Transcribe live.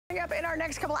Up in our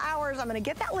next couple of hours, I'm going to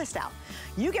get that list out.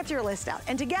 You get your list out.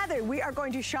 And together, we are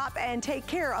going to shop and take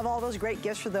care of all those great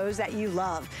gifts for those that you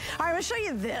love. All right, I'm going to show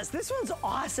you this. This one's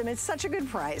awesome. It's such a good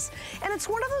price. And it's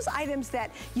one of those items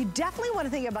that you definitely want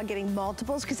to think about getting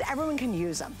multiples because everyone can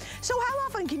use them. So how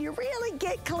often can you really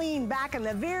get clean back in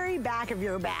the very back of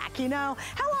your back, you know?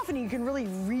 How often you can really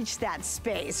reach that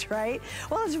space, right?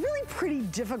 Well, it's really pretty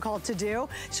difficult to do.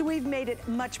 So we've made it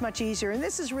much, much easier. And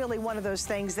this is really one of those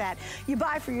things that you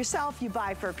buy for yourself, you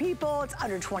buy for people. It's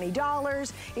under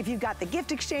 $20. If you've got the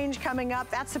gift exchange coming up,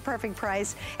 that's the perfect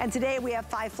price. And today we have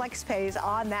 5 flex pays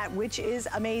on that, which is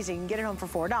amazing. You can get it home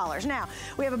for $4. Now,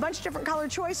 we have a bunch of different color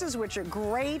choices, which are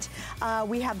great.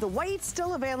 We have the white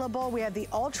still available. We have the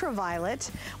ultraviolet.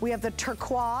 We have the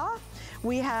turquoise.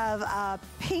 We have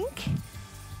pink.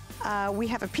 We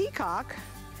have a peacock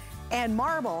and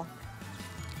marble.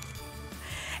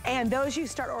 And those you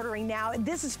start ordering now.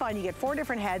 This is fun. You get 4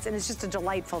 different heads, and it's just a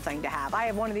delightful thing to have. I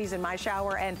have one of these in my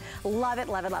shower and love it,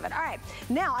 love it, love it. All right,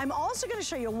 now I'm also going to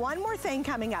show you one more thing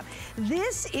coming up.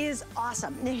 This is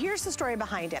awesome. Now here's the story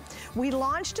behind it. We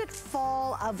launched it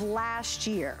fall of last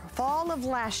year,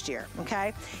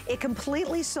 okay? It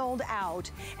completely sold out,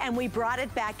 and we brought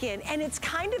it back in, and it's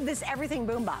kind of this everything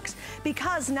boombox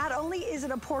because not only is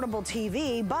it a portable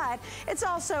TV, but it's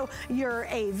also your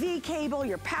AV cable,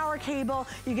 your power cable.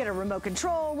 You get a remote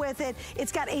control with it.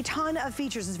 It's got a ton of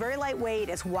features. It's very lightweight.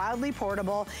 It's wildly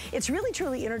portable. It's really,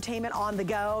 truly entertainment on the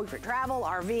go for travel,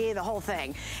 RV, the whole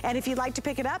thing. And if you'd like to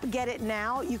pick it up, get it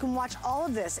now. You can watch all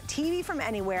of this. TV from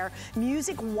anywhere,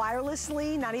 music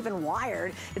wirelessly, not even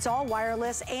wired. It's all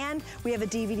wireless. And we have a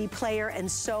DVD player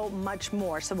and so much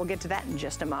more. So we'll get to that in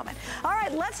just a moment. All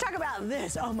right, let's talk about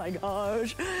this. Oh my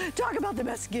gosh. Talk about the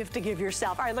best gift to give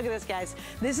yourself. All right, look at this, guys.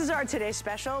 This is our today's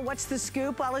special. What's the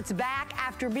scoop? Well, it's back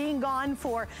after being gone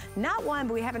for not 1,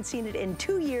 but we haven't seen it in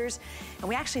 2 years. And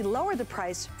we actually lowered the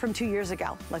price from 2 years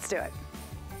ago. Let's do it.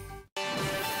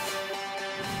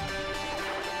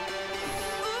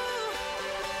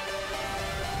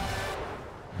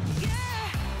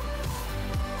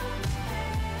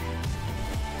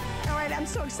 I'm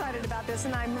so excited about this,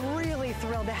 and I'm really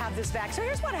thrilled to have this back. So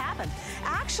here's what happened.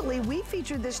 Actually, we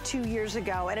featured this 2 years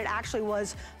ago, and it actually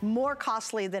was more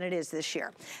costly than it is this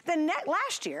year. Then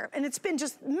last year, and it's been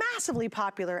just massively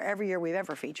popular every year we've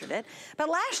ever featured it, but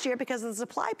last year, because of the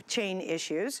supply chain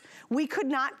issues, we could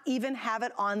not even have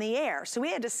it on the air. So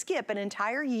we had to skip an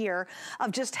entire year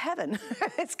of just heaven.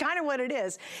 It's kind of what it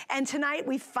is. And tonight,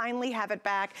 we finally have it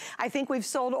back. I think we've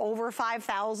sold over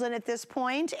 5,000 at this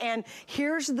point, and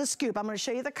here's the scoop. I'm going to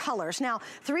show you the colors. Now,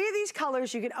 3 of these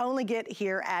colors you can only get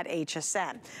here at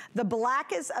HSN. The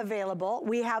black is available.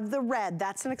 We have the red,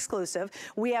 that's an exclusive.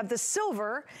 We have the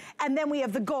silver, and then we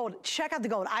have the gold. Check out the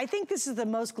gold. I think this is the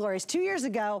most glorious. 2 years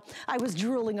ago, I was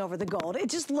drooling over the gold. It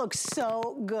just looks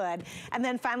so good. And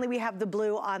then finally, we have the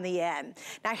blue on the end.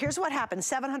 Now, here's what happened.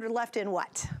 700 left in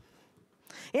what?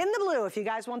 In the blue. If you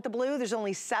guys want the blue, there's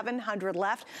only 700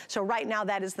 left. So right now,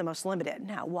 that is the most limited.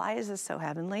 Now, why is this so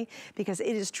heavenly? Because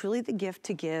it is truly the gift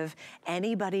to give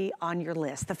anybody on your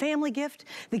list. The family gift,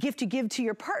 the gift you give to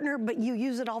your partner, but you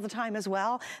use it all the time as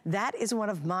well. That is one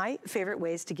of my favorite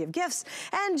ways to give gifts.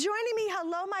 And joining me,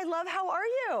 hello, my love, how are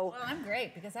you? Well, I'm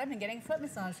great because I've been getting foot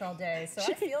massage all day, so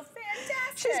I feel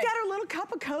fantastic. She's got her little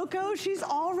cup of cocoa. She's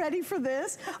all ready for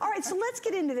this. All right, so let's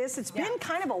get into this. It's been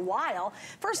kind of a while.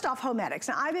 First off, Homedics.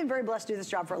 Now, I've been very blessed to do this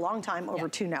job for a long time over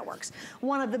 2 networks.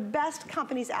 One of the best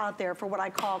companies out there for what I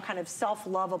call kind of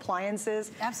self-love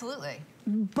appliances. Absolutely.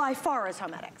 By far is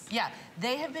Homedics. Yeah,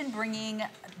 they have been bringing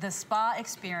the spa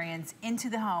experience into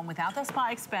the home without the spa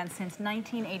expense since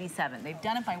 1987. They've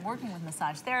done it by working with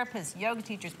massage therapists, yoga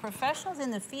teachers, professionals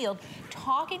in the field,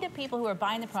 talking to people who are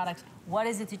buying the products. What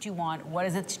is it that you want? What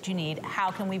is it that you need?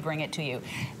 How can we bring it to you?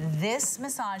 This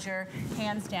massager,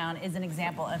 hands down, is an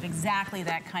example of exactly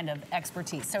that kind of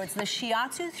expertise. So it's the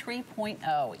Shiatsu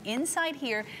 3.0. Inside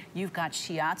here, you've got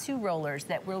Shiatsu rollers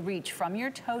that will reach from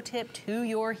your toe tip to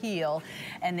your heel,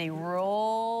 and they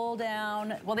roll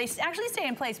down. Well, they actually stay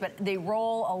in place, but they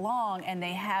roll along, and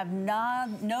they have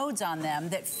nodes on them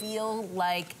that feel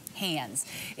like hands.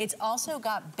 It's also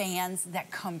got bands that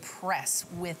compress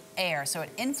with air, so it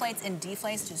inflates and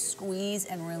deflates to squeeze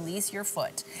and release your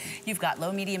foot. You've got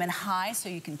low, medium, and high, so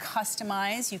you can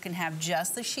customize. You can have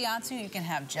just the Shiatsu, you can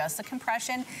have just the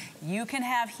compression, you can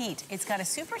have heat. It's got a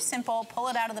super simple, pull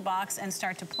it out of the box and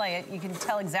start to play it. You can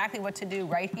tell exactly what to do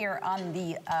right here on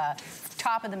the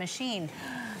top of the machine.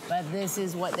 But this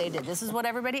is what they did. This is what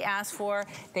everybody asked for.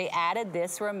 They added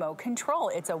this remote control.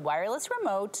 It's a wireless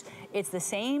remote. It's the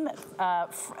same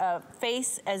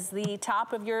face as the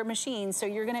top of your machine, so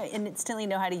you're gonna instantly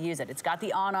know how to use it. It's got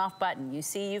the on-off button. You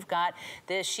see you've got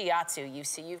the shiatsu. You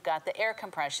see you've got the air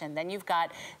compression. Then you've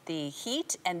got the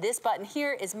heat, and this button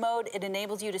here is mode. It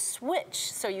enables you to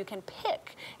switch, so you can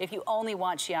pick if you only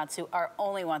want shiatsu or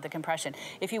only want the compression.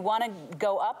 If you wanna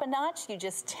go up a notch, you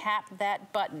just tap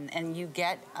that button and you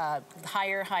get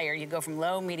higher, higher. You go from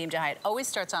low, medium to high. It always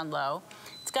starts on low.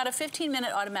 It's got a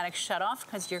 15-minute automatic shut-off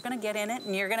because you're going to get in it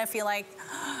and you're going to feel like,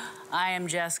 I am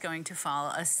just going to fall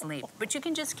asleep. But you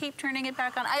can just keep turning it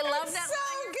back on. I love that. So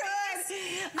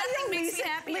good. Nothing makes me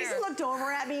happier. Lisa looked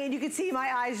over at me and you could see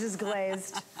my eyes just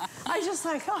glazed. I was just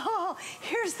like, oh,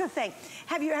 here's the thing.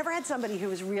 Have you ever had somebody who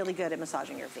was really good at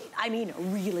massaging your feet? I mean,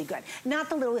 really good. Not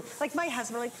the little, like my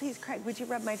husband, like, please, Craig, would you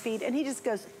rub my feet? And he just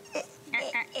goes,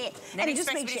 and he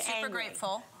just makes you super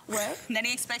grateful. What? Then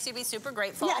he expects you to be super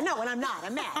grateful. Yeah, no, and I'm not.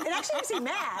 I'm mad. It actually makes me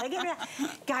mad. I get mad.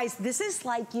 Guys, this is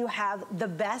like you have the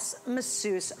best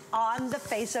masseuse on the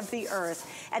face of the earth,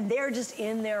 and they're just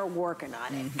in there working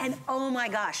on it. And oh my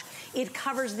gosh, it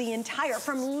covers the entire,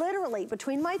 from literally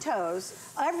between my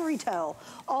toes, every toe,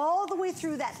 all the way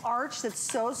through that arch that's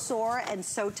so sore and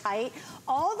so tight,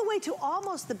 all the way to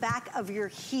almost the back of your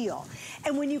heel.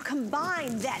 And when you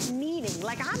combine that kneading,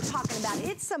 like I'm talking about,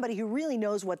 it's somebody who really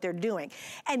knows what they're doing.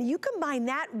 And you combine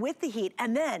that with the heat,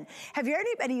 and then, have you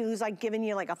anybody who's like giving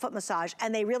you like a foot massage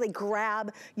and they really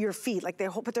grab your feet, like they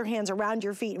put their hands around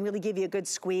your feet and really give you a good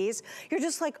squeeze? You're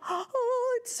just like,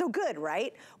 oh, it's so good,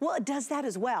 right? Well, it does that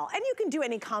as well. And you can do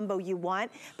any combo you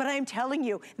want, but I'm telling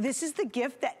you, this is the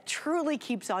gift that truly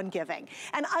keeps on giving.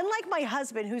 And unlike my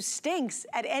husband who stinks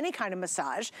at any kind of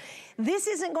massage, this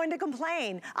isn't going to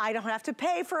complain. I don't have to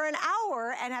pay for an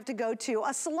hour and have to go to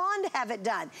a salon to have it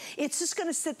done. It's just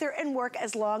gonna sit there and work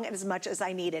as long and as much as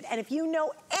I need it. And if you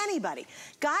know anybody,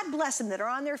 God bless them, that are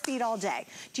on their feet all day.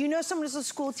 Do you know someone who's a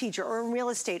school teacher or in real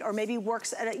estate or maybe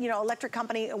works at a electric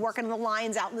company working the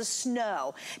lines out in the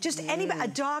snow? Just anybody, a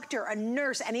doctor, a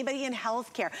nurse, anybody in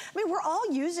healthcare. I mean, we're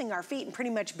all using our feet and pretty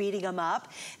much beating them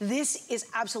up. This is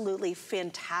absolutely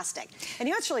fantastic. And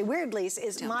you know what's really weird, Lisa,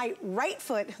 is my right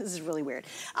foot, this is really weird.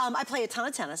 I play a ton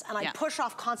of tennis and I push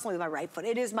off constantly with my right foot.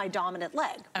 It is my dominant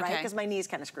leg, right? Because my knee's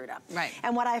kind of screwed up. Right.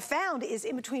 And what I found is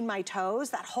in between my toes,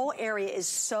 that whole area is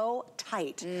so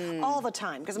tight all the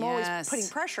time because I'm always putting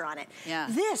pressure on it.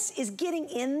 This is getting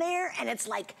in there and it's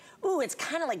like, ooh, it's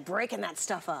kind of like breaking that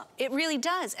stuff up. It really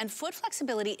does. And foot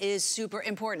flexibility is super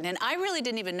important. And I really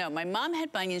didn't even know. My mom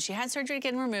had bunions. She had surgery to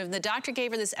get them removed. The doctor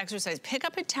gave her this exercise. Pick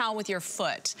up a towel with your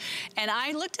foot. And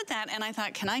I looked at that and I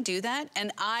thought, can I do that?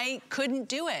 And I couldn't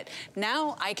do it.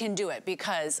 Now I can do it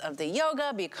because of the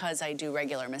yoga, because I do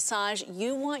regular massage.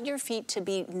 You want your feet to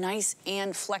be nice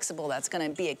and flexible. That's going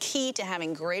to be a key to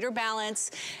having greater balance.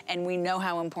 And we know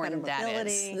how important that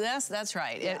is. That's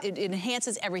right. It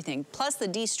enhances everything. Plus the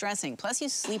de-stress. Plus you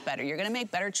sleep better. You're gonna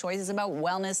make better choices about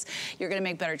wellness. You're gonna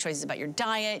make better choices about your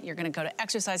diet. You're gonna go to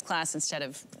exercise class instead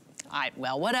of,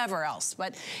 well, whatever else.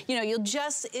 But you know, you'll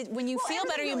just, when you feel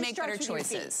better, you make better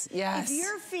choices. Yes. If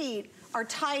your feet are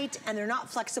tight and they're not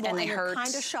flexible and you're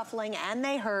kind of shuffling and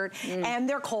they hurt and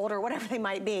they're cold or whatever they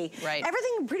might be.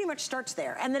 Everything pretty much starts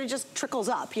there and then it just trickles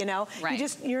up, you know?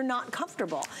 You're not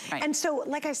comfortable. And so,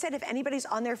 like I said, if anybody's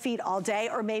on their feet all day,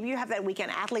 or maybe you have that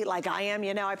weekend athlete like I am,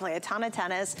 you know, I play a ton of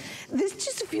tennis, this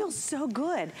just feels so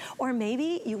good. Or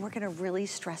maybe you work in a really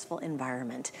stressful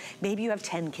environment. Maybe you have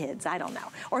 10 kids, I don't know.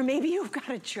 Or maybe you've got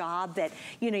a job that,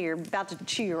 you know, you're about to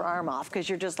chew your arm off because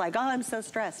you're just like, oh, I'm so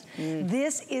stressed.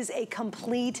 This is a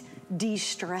complete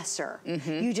de-stressor.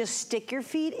 You just stick your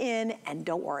feet in and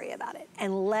don't worry about it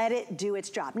and let it do its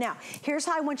job. Now, here's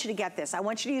how I want you to get this. I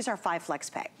want you to use our 5 Flex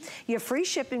Pay. You have free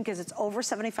shipping because it's over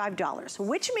 $75,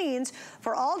 which means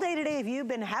for all day today, if you've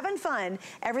been having fun,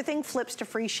 everything flips to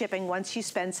free shipping once you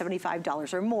spend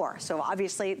 $75 or more. So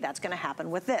obviously that's gonna happen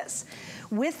with this.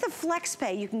 With the Flex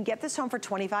Pay, you can get this home for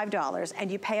 $25 and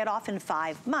you pay it off in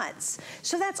 5 months.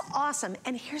 So that's awesome.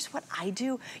 And here's what I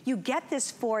do. You get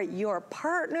this for your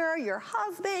partner, your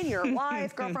husband, your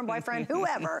wife, girlfriend, boyfriend,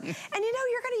 whoever. And you know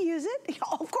you're gonna use it.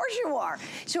 Of course you are.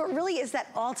 So it really is that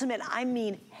ultimate, I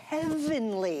mean,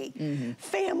 heavenly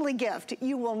family gift.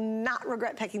 You will not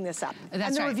regret picking this up.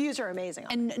 And the reviews are amazing.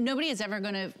 And nobody is ever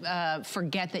gonna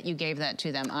forget that you gave that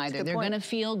to them either. They're gonna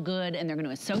feel good and they're gonna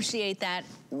associate that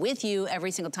with you every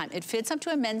single time. It fits up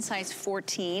to a men's size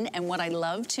 14, and what I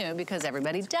love too, because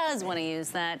everybody does wanna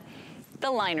use that,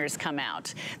 the liners come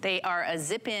out. They are a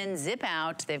zip in, zip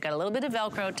out. They've got a little bit of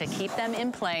Velcro to keep them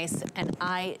in place, and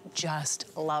I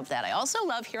just love that. I also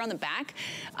love here on the back,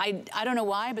 I don't know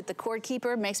why, but the cord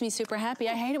keeper makes me super happy.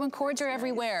 I hate it when cords are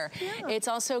everywhere. Yeah. It's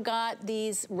also got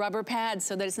these rubber pads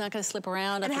so that it's not going to slip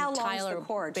around. And how long is the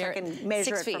cord? So I can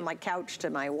measure it from my couch to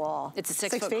my wall. It's a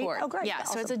 6 foot cord. Oh, great. Yeah,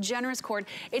 awesome. So it's a generous cord.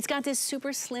 It's got this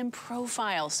super slim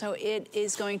profile, so it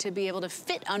is going to be able to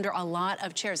fit under a lot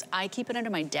of chairs. I keep it under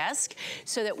my desk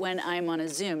so that when I'm on a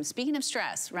Zoom, speaking of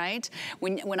stress, right?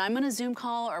 When I'm on a Zoom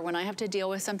call or when I have to deal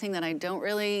with something that I don't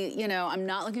really, you know, I'm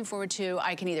not looking forward to,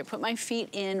 I can either put my feet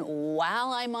in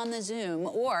while I'm on the Zoom,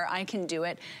 or I can do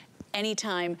it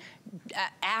anytime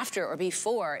after or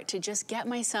before to just get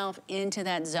myself into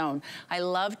that zone. I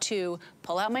love to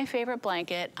pull out my favorite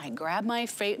blanket, I grab my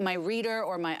reader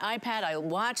or my iPad, I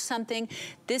watch something.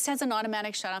 This has an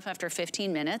automatic shut off after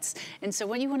 15 minutes. And so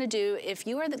what you want to do, if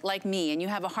you are like me and you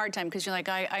have a hard time because you're like,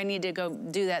 I need to go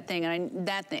do that thing and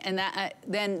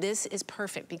then this is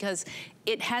perfect because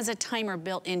it has a timer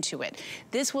built into it.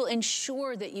 This will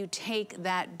ensure that you take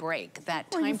that break,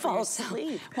 that time for yourself.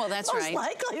 Asleep. Well, that's right. Most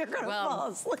likely you're going to fall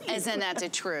asleep. Isn't that the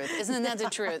truth? Isn't that the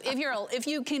truth? If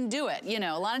you can do it, you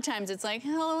know, a lot of times it's like,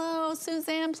 hello,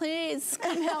 Suzanne, please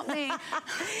come help me.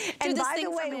 And by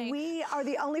the way, we are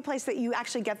the only place that you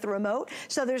actually get the remote,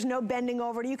 so there's no bending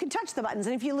over. You can touch the buttons,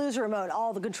 and if you lose a remote,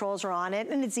 all the controls are on it,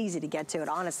 and it's easy to get to it,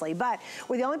 honestly. But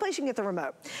we're the only place you can get the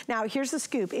remote. Now, here's the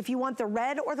scoop. If you want the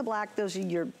red or the black, those are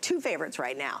your two favorites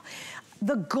right now.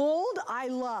 The gold, I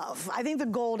love. I think the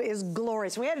gold is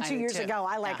glorious. We had it 2 years ago.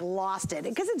 I lost it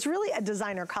because it's really a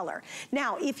designer color.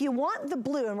 Now, if you want the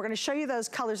blue, and we're gonna show you those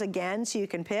colors again so you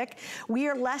can pick, we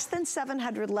are less than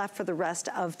 700 left for the rest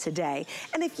of today.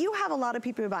 And if you have a lot of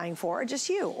people you're buying for, or just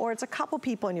you, or it's a couple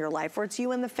people in your life, or it's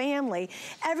you and the family,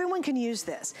 everyone can use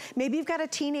this. Maybe you've got a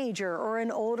teenager or an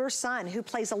older son who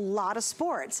plays a lot of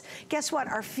sports. Guess what?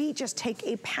 Our feet just take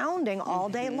a pounding all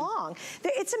day long.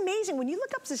 It's amazing. When you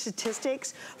look up the statistics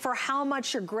for how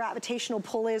much your gravitational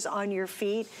pull is on your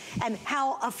feet and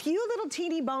how a few little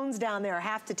teeny bones down there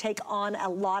have to take on a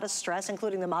lot of stress,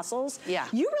 including the muscles, you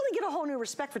really get a whole new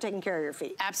respect for taking care of your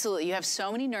feet. Absolutely. You have so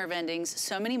many nerve endings,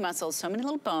 so many muscles, so many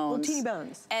little bones. Little teeny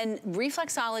bones. And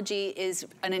reflexology is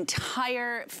an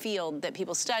entire field that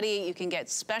people study. You can get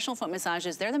special foot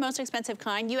massages. They're the most expensive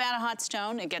kind. You add a hot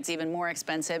stone, it gets even more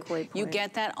expensive. You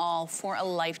get that all for a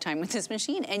lifetime with this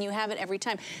machine, and you have it every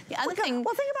time. The other thing...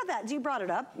 Well, think about that. You brought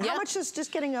it up. How much is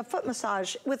just getting a foot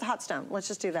massage with a hot stone? Let's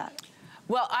just do that.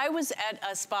 Well, I was at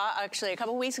a spa actually a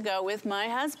couple weeks ago with my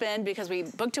husband because we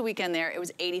booked a weekend there. It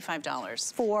was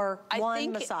 $85. For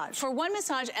one massage? For one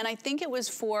massage, and I think it was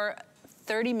for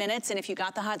 30 minutes, and if you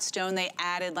got the hot stone, they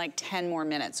added like 10 more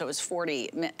minutes, so it was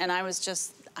 40. And I was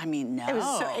just... I mean, no. It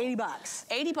was so $80.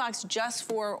 $80 just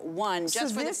for one,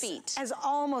 just for the feet. This has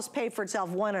almost paid for itself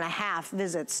 1.5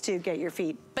 visits to get your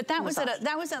feet. But that was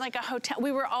at like a hotel.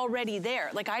 We were already there.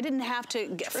 Like I didn't have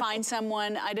to find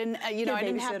someone. I didn't, you know, I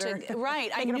didn't have to.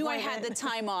 Right. I knew I had the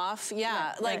time off.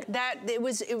 Yeah. Like that. It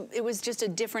was just a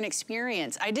different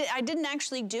experience. I didn't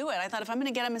actually do it. I thought if I'm going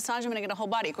to get a massage, I'm going to get a whole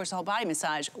body. Of course, the whole body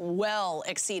massage well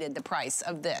exceeded the price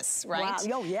of this. Right.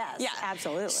 Wow. Oh yes. Yeah.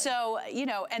 Absolutely. So you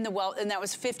know, and that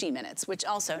was 50 minutes, which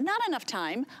also not enough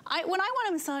time. When I want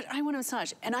a massage, I want a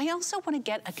massage. And I also want to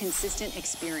get a consistent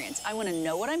experience. I want to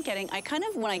know what I'm getting. I kind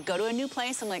of, when I go to a new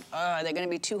place, I'm like, oh, are they going to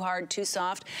be too hard, too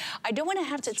soft? I don't want to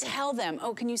have to tell them,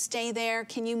 oh, can you stay there?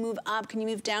 Can you move up? Can you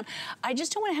move down? I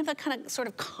just don't want to have that kind of sort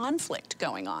of conflict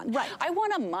going on. Right. I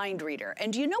want a mind reader.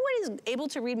 And do you know what is able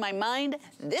to read my mind?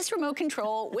 This remote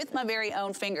control with my very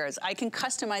own fingers. I can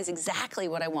customize exactly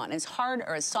what I want. As hard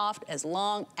or as soft, as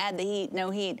long, add the heat, no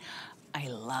heat. I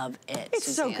love it, It's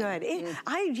Suzanne. so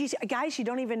good. Guys, you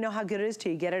don't even know how good it is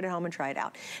till you get it at home and try it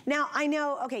out. Now, I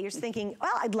know, okay, you're thinking,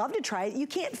 well, I'd love to try it. You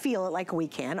can't feel it like we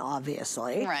can,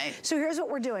 obviously. Right. So here's what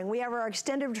we're doing. We have our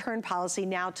extended return policy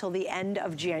now till the end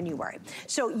of January.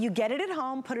 So you get it at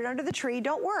home, put it under the tree,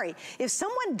 don't worry. If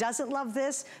someone doesn't love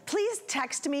this, please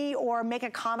text me or make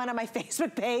a comment on my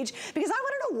Facebook page because I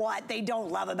want to know what they don't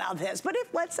love about this. But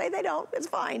if, let's say they don't, it's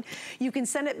fine. You can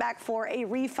send it back for a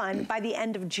refund by the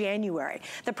end of January.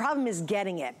 The problem is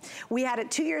getting it. We had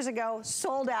it 2 years ago,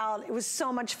 sold out. It was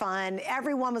so much fun.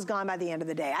 Everyone was gone by the end of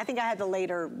the day. I think I had the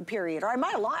later period, or I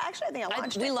might have launched. Actually, I think I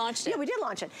launched it. We launched it. Yeah, we did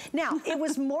launch it. Now, it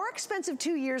was more expensive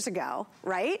 2 years ago,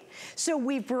 right? So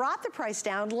we brought the price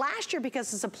down. Last year,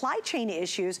 because of supply chain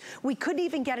issues, we couldn't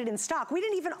even get it in stock. We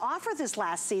didn't even offer this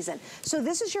last season. So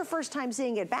this is your first time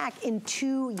seeing it back in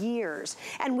 2 years.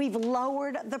 And we've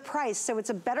lowered the price, so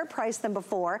it's a better price than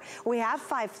before. We have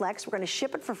 5 Flex. We're going to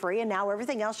ship it for free. And now.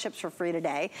 Everything else ships for free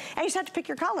today. And you just have to pick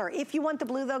your color. If you want the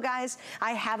blue though, guys,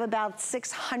 I have about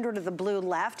 600 of the blue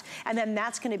left, and then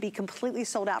that's gonna be completely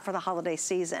sold out for the holiday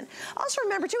season. Also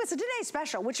remember too, it's a today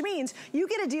special, which means you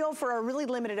get a deal for a really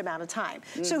limited amount of time.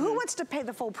 So who wants to pay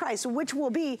the full price, which will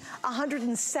be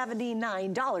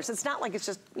 $179? It's not like it's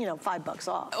just, you know, $5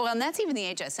 off. Well, and that's even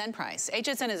the HSN price.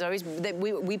 HSN is always,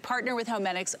 we partner with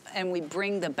Homedics and we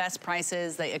bring the best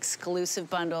prices, the exclusive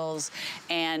bundles,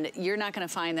 and you're not gonna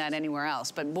find that anywhere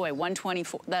else. But boy,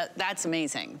 $124, that's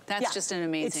amazing. That's just an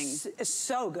amazing. It's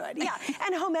so good, yeah.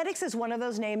 And Homedics is one of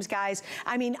those names, guys.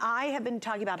 I mean, I have been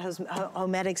talking about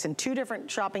Homedics in 2 different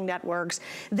shopping networks.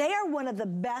 They are one of the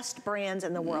best brands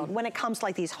in the world when it comes to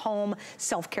like these home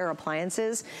self-care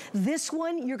appliances. This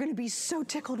one you're gonna be so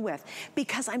tickled with,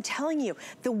 because I'm telling you,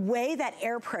 the way that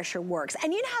air pressure works,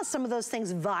 and you know how some of those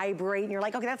things vibrate and you're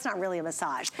like, okay, that's not really a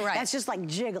massage. Right. That's just like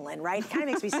jiggling, right? It kind of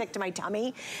makes me sick to my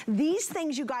tummy. These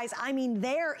things, you guys, I mean,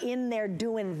 they're in there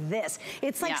doing this.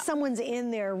 It's like someone's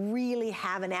in there really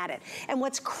having at it. And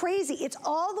what's crazy, it's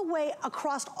all the way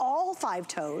across all 5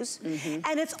 toes,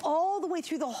 and it's all the way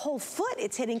through the whole foot.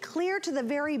 It's hitting clear to the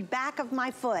very back of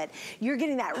my foot. You're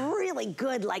getting that really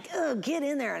good, like, get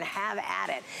in there and have at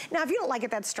it. Now, if you don't like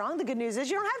it that strong, the good news is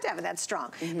you don't have to have it that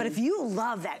strong. But if you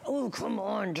love that, oh, come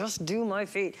on, just do my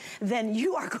feet, then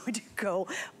you are going to go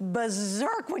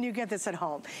berserk when you get this at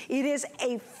home. It is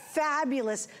a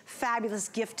fabulous, fabulous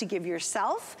gift to give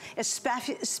yourself,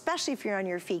 especially if you're on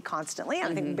your feet constantly.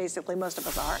 I think basically most of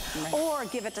us are. Or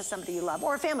give it to somebody you love,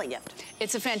 or a family gift.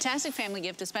 It's a fantastic family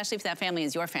gift, especially if that family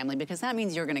is your family, because that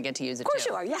means you're gonna get to use it too. Of course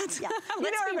you are, yes. Yeah. You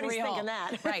know everybody's thinking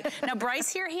that. Right. Now,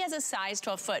 Bryce here, he has a size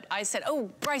 12 foot. I said, oh,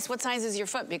 Bryce, what size is your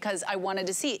foot? Because I wanted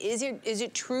to see, is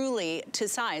it truly to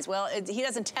size? Well, he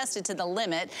doesn't test it to the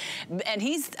limit, and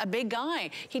he's a big guy.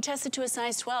 He tested to a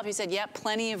size 12. He said, yep,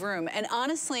 plenty of room. And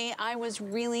honestly, I was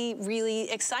really, really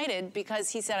excited because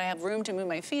he said, I have room to move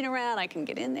my feet around. I can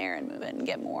get in there and move it and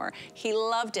get more. He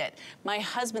loved it. My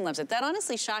husband loves it. That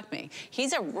honestly shocked me.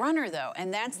 He's a runner though,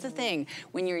 and that's the thing.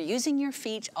 When you're using your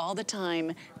feet all the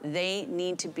time, they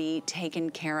need to be taken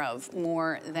care of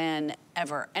more than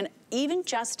ever. And even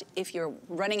just if you're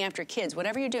running after kids,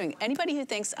 whatever you're doing, anybody who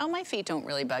thinks, oh, my feet don't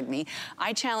really bug me,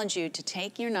 I challenge you to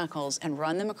take your knuckles and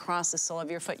run them across the sole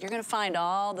of your foot. You're gonna find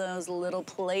all those little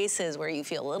places where you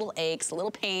feel little aches,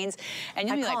 little pains, and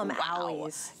you'll be like, wow.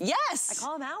 Owies. Yes! I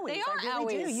call them owies. They are I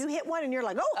really owies. do. You hit one and you're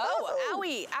like, oh, oh,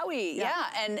 owie, owie. Yeah,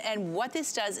 and what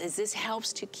this does is this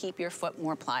helps to keep your foot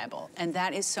more pliable, and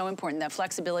that is so important. That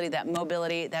flexibility, that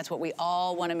mobility, that's what we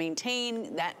all wanna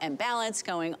maintain, that and balance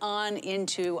going on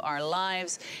into our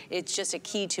lives. It's just a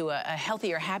key to a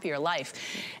healthier, happier life.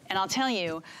 And I'll tell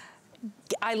you,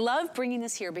 I love bringing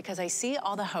this here because I see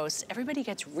all the hosts, everybody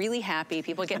gets really happy,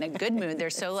 people get in a good mood. They're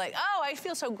so like, oh, I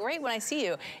feel so great when I see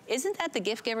you. Isn't that the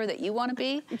gift giver that you want to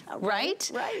be,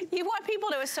 right? Right. You want people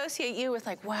to associate you with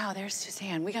like, wow, there's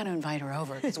Suzanne, we got to invite her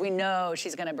over because we know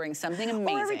she's going to bring something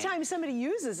amazing. Or every time somebody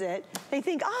uses it, they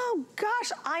think, oh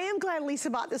gosh, I am glad Lisa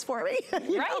bought this for me.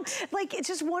 You know? Like, it's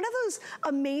just one of those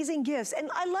amazing gifts.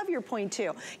 And I love your point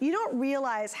too. You don't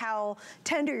realize how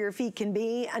tender your feet can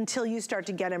be until you start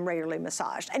to get them regularly massaged.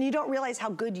 And you don't realize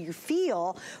how good you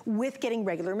feel with getting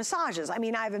regular massages. I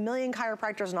mean, I have a million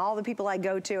chiropractors and all the people I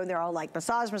go to, and they're all like,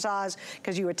 massage,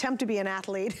 because you attempt to be an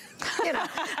athlete. You know,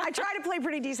 I try to play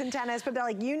pretty decent tennis, but they're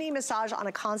like, you need massage on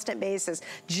a constant basis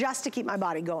just to keep my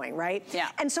body going, right? Yeah.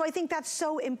 And so I think that's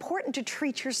so important to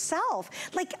treat yourself.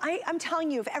 Like, I'm telling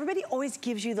you, if everybody always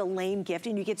gives you the lame gift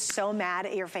and you get so mad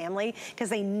at your family because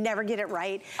they never get it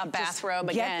right. A bathrobe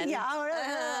again.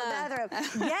 Yeah, bathrobe.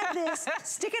 Get this,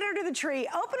 stick it under the tree,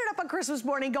 open it up on Christmas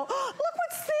morning, go, oh, look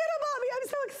what Santa bought me, I'm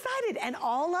so excited. And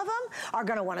all of them are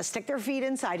gonna wanna stick their feet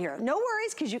inside here. No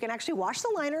worries, because you can actually wash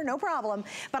the liner, no problem.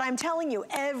 But I'm telling you,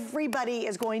 everybody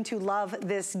is going to love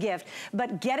this gift.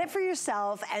 But get it for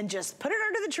yourself and just put it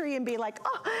under the tree and be like,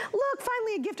 oh, look,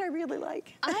 finally a gift I really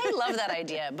like. I love that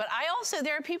idea, but I also,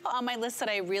 there are people on my list that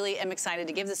I really am excited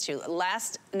to give this to.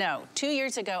 2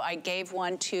 years ago, I gave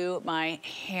one to my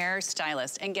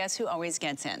hairstylist, and guess who always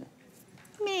gets in?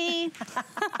 Me.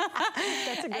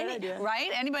 That's a good idea. Right?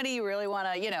 Anybody you really want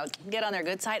to, you know, get on their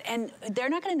good side, and they're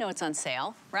not going to know it's on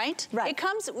sale, right? Right. It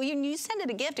comes, when you send it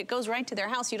a gift, it goes right to their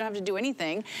house. You don't have to do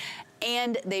anything.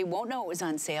 and they won't know it was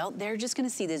on sale. They're just gonna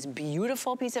see this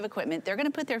beautiful piece of equipment. They're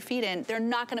gonna put their feet in. They're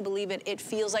not gonna believe it. It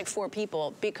feels like 4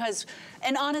 people because,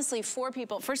 and honestly, 4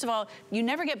 people, first of all, you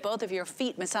never get both of your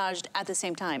feet massaged at the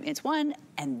same time. It's one,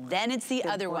 and then it's the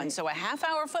other one. So a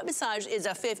half-hour foot massage is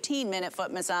a 15-minute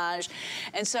foot massage.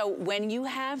 And so when you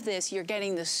have this, you're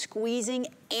getting the squeezing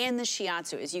and the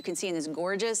shiatsu, as you can see in this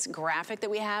gorgeous graphic that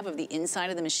we have of the inside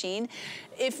of the machine.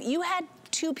 If you had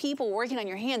 2 people working on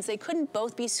your hands, they couldn't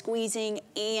both be squeezing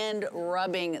and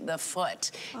rubbing the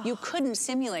foot. Oh. You couldn't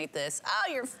simulate this.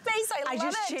 Oh, your face, I love it.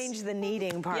 I just changed the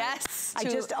kneading part. Yes. I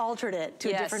just altered it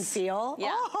to a different feel.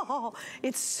 Yeah. Oh,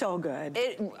 it's so good.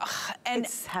 And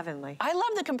it's heavenly. I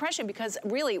love the compression because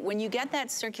really, when you get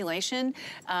that circulation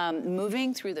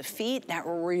moving through the feet, that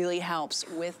really helps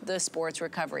with the sports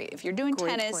recovery. If you're doing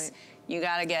tennis, you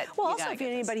gotta get. Well, also if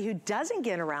you're anybody who doesn't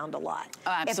get around a lot.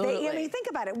 Oh, absolutely. I mean, think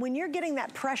about it. When you're getting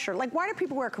that pressure, like why do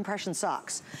people wear compression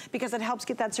socks? Because it helps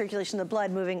get that circulation of the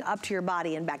blood moving up to your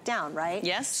body and back down, right?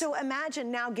 Yes. So imagine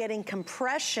now getting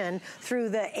compression through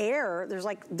the air.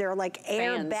 They're like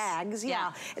air bags,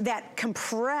 that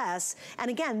compress. And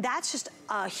again, that's just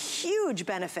a huge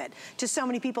benefit to so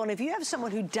many people. And if you have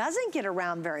someone who doesn't get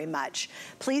around very much,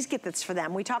 please get this for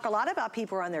them. We talk a lot about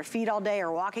people who are on their feet all day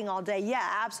or walking all day. Yeah,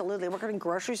 absolutely. Working in a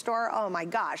grocery store, oh my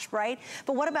gosh, right?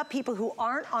 But what about people who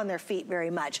aren't on their feet very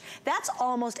much? That's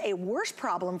almost a worse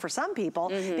problem for some people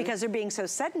because they're being so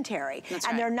sedentary.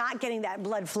 And they're not getting that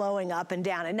blood flowing up and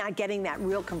down and not getting that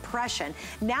real compression.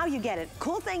 Now you get it.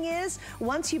 Cool thing is,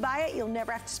 once you buy it, you'll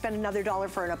never have to spend another $1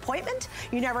 for an appointment.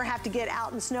 You never have to get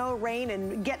out in snow, rain,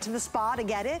 and get to the spa to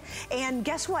get it. And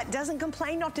guess what? Doesn't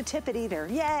complain not to tip it either.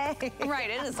 Yay! Right,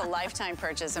 it is a lifetime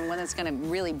purchase and one that's gonna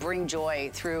really bring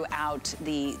joy throughout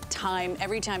the time,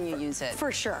 every time you use it.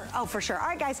 For sure. Oh, for sure. All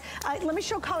right, guys, let me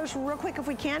show colors real quick if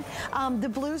we can. The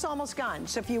blue's almost gone.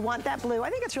 So if you want that blue,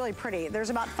 I think it's really pretty. There's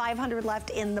about 500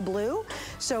 left in the blue.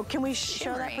 So can we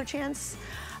show that per chance?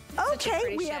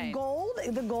 Okay, we have gold.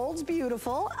 The gold's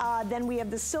beautiful. Then we have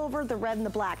the silver, the red, and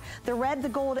the black. The red, the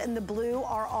gold, and the blue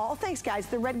are all, thanks guys,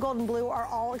 the red, gold, and blue are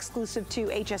all exclusive to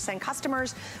HSN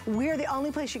customers. We're the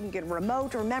only place you can get a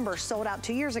remote. Remember, sold out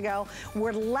 2 years ago.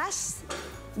 We're less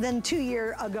than 2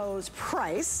 years ago's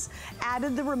price,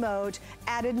 added the remote,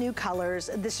 added new colors.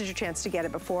 This is your chance to get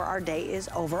it before our day is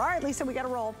over. All right, Lisa, we got to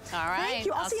roll. All right. Thank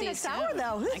you. I'll see you next hour,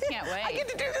 though. I can't wait. I get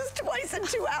to do this twice in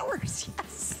 2 hours.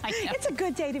 Yes. It's a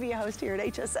good day to be a host here at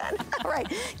HSN. All right.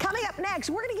 Coming up next,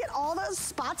 we're going to get all those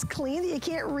spots clean that you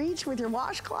can't reach with your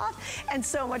washcloth and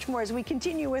so much more as we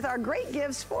continue with our great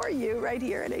gifts for you right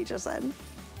here at HSN.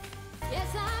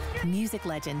 Music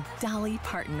legend Dolly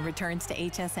Parton returns to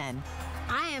HSN.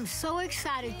 I am so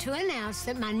excited to announce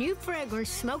that my new fragrance,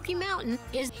 Smoky Mountain,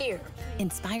 is here.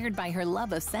 Inspired by her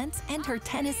love of scents and her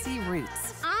Tennessee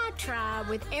roots. I try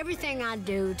with everything I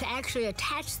do to actually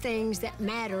attach things that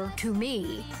matter to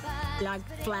me, like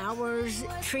flowers,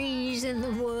 trees in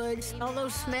the woods, all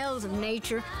those smells of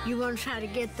nature. You want to try to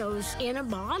get those in a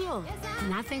bottle,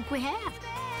 and I think we have.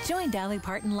 Join Dolly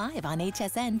Parton live on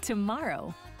HSN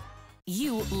tomorrow.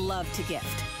 You love to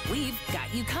gift. We've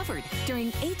got you covered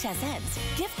during HSN's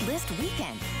Gift List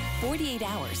Weekend. 48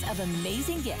 hours of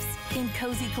amazing gifts in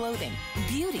cozy clothing,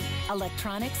 beauty,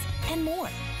 electronics, and more.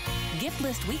 Gift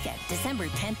List Weekend, December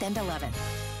 10th and 11th.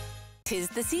 'Tis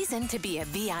the season to be a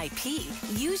VIP.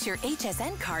 Use your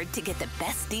HSN card to get the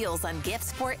best deals on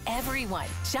gifts for everyone.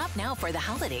 Shop now for the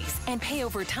holidays and pay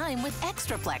over time with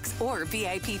ExtraFlex or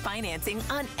VIP financing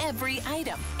on every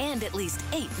item. And at least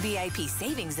 8 VIP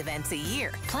savings events a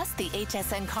year. Plus, the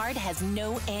HSN card has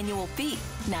no annual fee.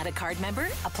 Not a card member?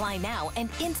 Apply now and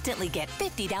instantly get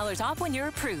 $50 off when you're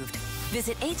approved.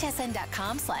 Visit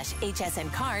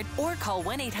hsn.com/HSN card or call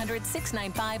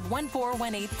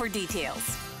 1-800-695-1418 for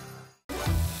details.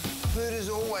 Food has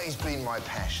always been my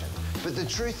passion, but the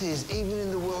truth is, even in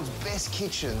the world's best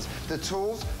kitchens, the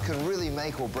tools can really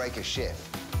make or break a chef.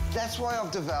 That's why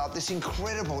I've developed this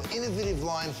incredible, innovative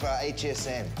line for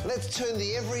HSN. Let's turn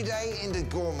the everyday into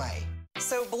gourmet.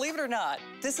 So, believe it or not,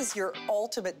 this is your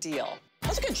ultimate deal.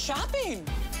 That's good shopping.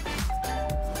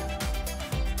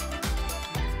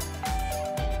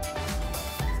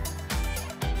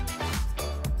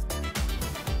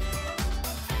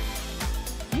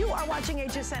 You are watching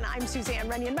HSN. I'm Suzanne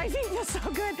Runyon. My feet feel so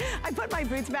good. I put my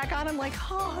boots back on. I'm like,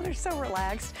 oh, they're so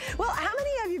relaxed. Well, how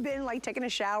many of you been like taking a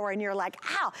shower and you're like,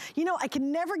 ow, you know, I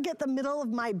can never get the middle of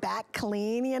my back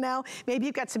clean, you know? Maybe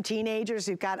you've got some teenagers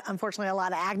who've got, unfortunately, a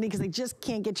lot of acne because they just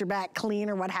can't get your back clean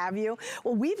or what have you.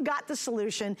 Well, we've got the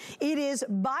solution. It is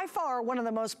by far one of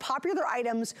the most popular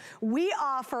items we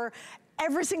offer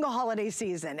every single holiday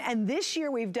season. And this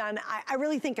year we've done, I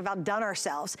really think have outdone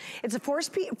ourselves. It's a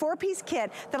four-piece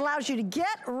kit that allows you to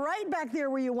get right back there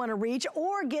where you want to reach,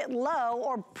 or get low,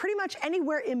 or pretty much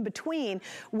anywhere in between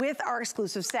with our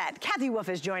exclusive set. Kathy Wolf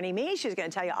is joining me. She's going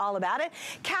to tell you all about it.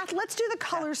 Kath, let's do the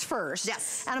colors first.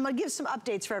 Yes. And I'm going to give some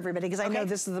updates for everybody because I know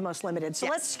this is the most limited. So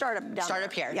let's start up down Start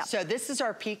up here. Yep. So this is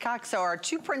our peacock. So our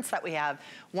 2 prints that we have,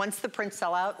 once the prints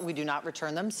sell out, we do not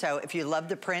return them. So if you love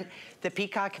the print, the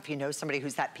peacock, if you know somebody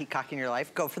who's that peacock in your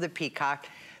life, go for the peacock.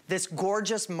 This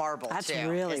gorgeous marble, That's too.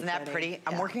 really Isn't that pretty? Yeah.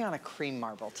 I'm working on a cream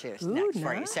marble, too, Ooh, next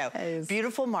nice. for you. So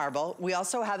beautiful marble. We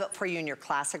also have it for you in your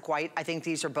classic white. I think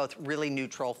these are both really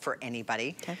neutral for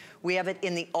anybody. Okay. We have it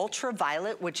in the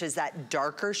ultraviolet, which is that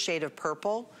darker shade of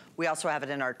purple. We also have it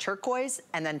in our turquoise,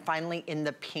 and then finally in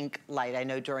the pink light. I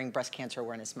know during Breast Cancer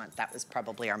Awareness Month, that was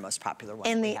probably our most popular one.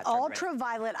 In the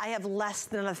ultraviolet, I have less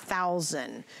than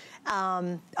 1,000.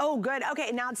 Oh, good.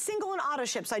 Okay, now it's single and auto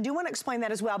ship, so I do want to explain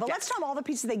that as well. But let's tell them all the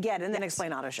pieces they get and then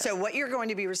explain auto ship. So what you're going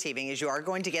to be receiving is you are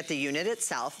going to get the unit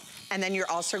itself, and then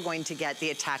you're also going to get the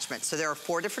attachment. So there are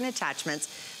 4 different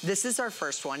attachments. This is our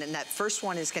first one, and that first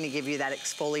one is going to give you that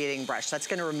exfoliating brush. That's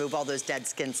going to remove all those dead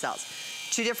skin cells.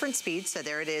 2 different speeds, so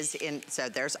there it is. So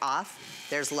there's off,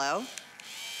 there's low,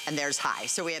 and there's high.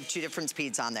 So we have 2 different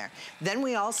speeds on there. Then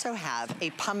we also have a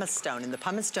pumice stone, and the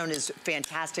pumice stone is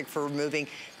fantastic for removing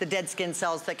the dead skin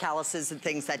cells, the calluses, and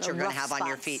things that you're gonna have on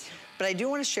your feet. But I do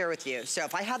wanna share with you, so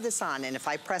if I have this on and if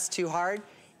I press too hard,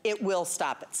 it will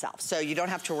stop itself. So you don't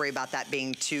have to worry about that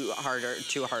being too hard or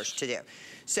too harsh to do.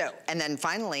 So, and then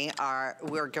finally,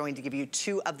 we're going to give you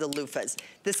 2 of the loofahs.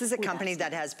 This is a company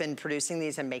that has been producing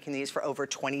these and making these for over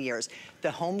 20 years.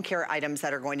 The home care items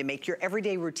that are going to make your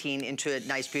everyday routine into a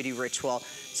nice beauty ritual.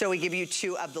 So we give you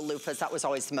 2 of the loofahs. That was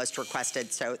always the most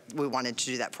requested, so we wanted to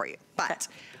do that for you. But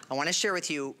I wanna share with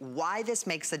you why this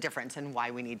makes a difference and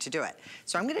why we need to do it.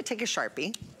 So I'm gonna take a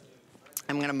Sharpie.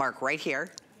 I'm gonna mark right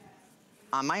here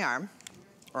on my arm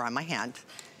or on my hand.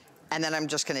 And then I'm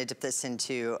just gonna dip this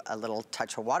into a little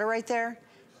touch of water right there.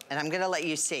 And I'm gonna let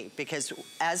you see, because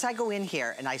as I go in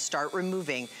here and I start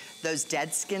removing those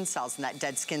dead skin cells and that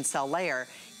dead skin cell layer,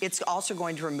 it's also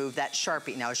going to remove that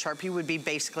Sharpie. Now a Sharpie would be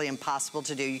basically impossible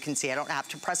to do. You can see I don't have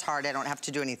to press hard, I don't have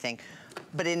to do anything.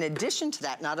 But in addition to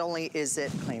that, not only is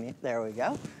it cleaning, there we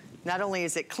go. Not only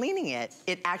is it cleaning it,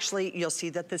 it actually, you'll see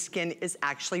that the skin is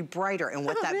actually brighter, and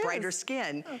what that brighter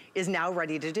skin is now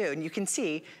ready to do. And you can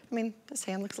see, I mean, this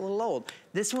hand looks a little old.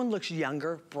 This one looks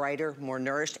younger, brighter, more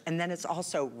nourished, and then it's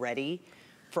also ready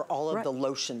for all of the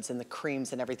lotions and the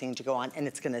creams and everything to go on, and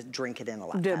it's gonna drink it in a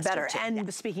lot faster too.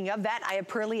 And speaking of that, I have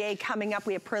Perlier coming up.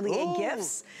 We have Perlier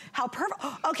gifts. How perfect.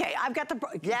 Okay, I've got the,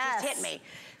 just hit me.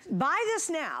 Buy this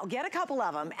now, get a couple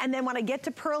of them, and then when I get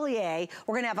to Perlier,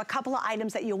 we're gonna have a couple of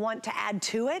items that you'll want to add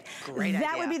to it. Great idea.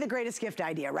 That would be the greatest gift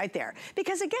idea right there.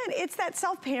 Because again, it's that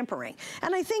self-pampering.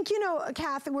 And I think, you know,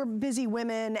 Kath, we're busy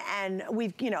women and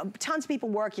we've, you know, tons of people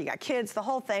work, you got kids, the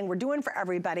whole thing, we're doing for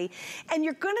everybody. And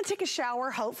you're gonna take a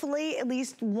shower, hopefully, at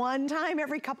least one time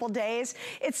every couple days.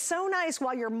 It's so nice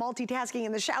while you're multitasking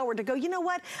in the shower to go, you know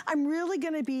what, I'm really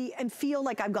gonna be and feel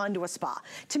like I've gone to a spa.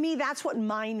 To me, that's what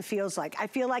mine feels like. I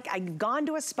feel like I've gone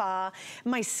to a spa,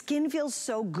 my skin feels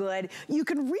so good. You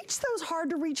can reach those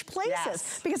hard to reach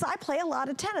places because I play a lot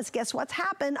of tennis. Guess what's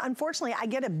happened? Unfortunately, I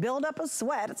get a buildup of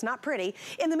sweat, it's not pretty,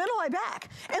 in the middle of my back.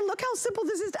 And look how simple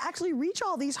this is to actually reach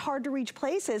all these hard to reach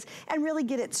places and really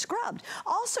get it scrubbed.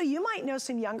 Also, you might know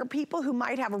some younger people who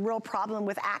might have a real problem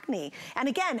with acne. And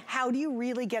again, how do you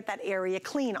really get that area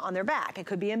clean on their back? It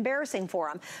could be embarrassing for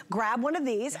them. Grab one of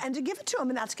these and to give it to them,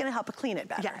 and that's gonna help it clean it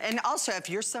better. Yeah, and also if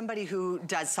you're somebody who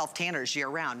does self-tanners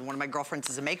year-round, one of my girlfriends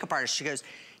is a makeup artist, she goes,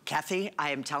 Kathy,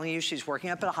 I am telling you, she's working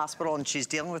up at a hospital and she's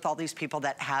dealing with all these people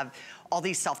that have all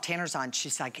these self-tanners on.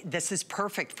 She's like, this is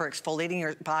perfect for exfoliating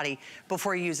your body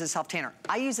before you use a self-tanner.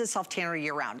 I use a self-tanner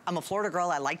year-round. I'm a Florida girl,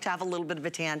 I like to have a little bit of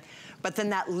a tan, but then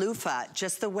that loofah,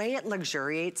 just the way it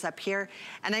luxuriates up here,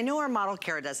 and I know our model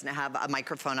Kara doesn't have a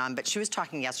microphone on, but she was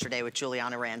talking yesterday with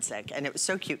Juliana Rancic, and it was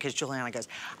so cute because Juliana goes,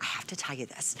 I have to tell you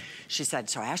this. She said,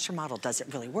 so I asked your model, does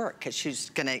it really work? Because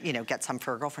she's gonna, you know, get some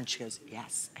for her girlfriend. She goes,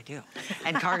 yes, I do.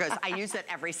 And Kara goes, I use it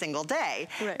every single day.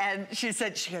 And she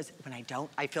said, she goes, when I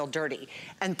don't, I feel dirty.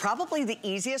 And probably the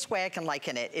easiest way I can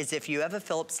liken it is if you have a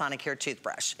Philips Sonicare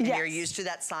toothbrush and you're used to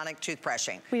that sonic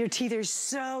toothbrushing. Well, your teeth are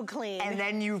so clean. And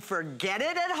then you forget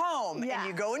it at home and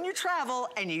you go and you travel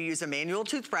and you use a manual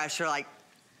toothbrush, you're like,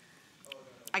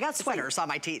 I got sweaters on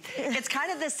my teeth. It's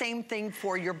kind of the same thing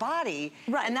for your body.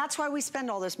 Right. And that's why we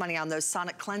spend all this money on those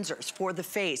sonic cleansers for the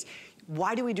face.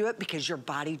 Why do we do it? Because your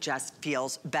body just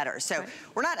feels better. So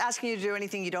we're not asking you to do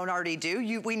anything you don't already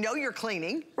do. We know you're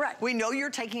cleaning. Right. We know you're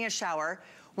taking a shower.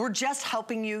 We're just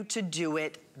helping you to do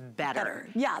it better.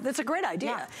 Yeah, that's a great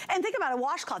idea. Yeah. And think about a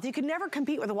washcloth. You can never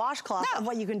compete with a washcloth of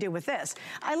what you can do with this.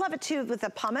 I love it too with the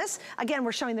pumice. Again,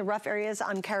 we're showing the rough areas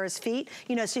on Kara's feet.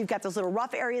 You know, so you've got those little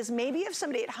rough areas. Maybe if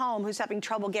somebody at home who's having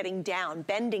trouble getting down,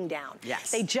 bending down.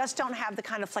 Yes. They just don't have the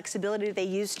kind of flexibility they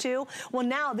used to. Well,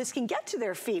 now this can get to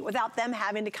their feet without them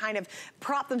having to kind of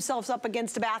prop themselves up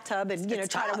against a bathtub and, you know,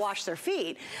 try to wash their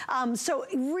feet. So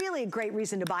really a great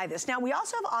reason to buy this. Now, we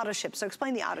also have auto ship. So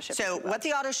explain the auto ship. So what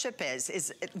the auto ship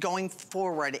is going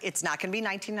forward, it's not gonna be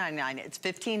 $19.99, it's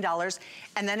 $15,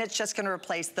 and then it's just gonna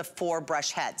replace the 4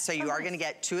 brush heads. So you are gonna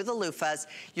get 2 of the loofahs,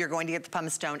 you're going to get the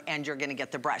pumice stone, and you're gonna get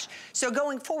the brush. So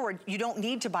going forward, you don't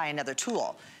need to buy another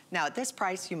tool. Now at this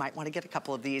price, you might wanna get a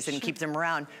couple of these and keep them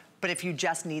around. But if you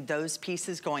just need those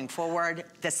pieces going forward,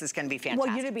 this is gonna be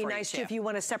fantastic. Well, it'd be nice too if you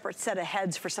want a separate set of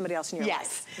heads for somebody else in your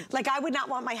life. Like I would not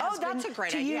want my husband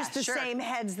to use the same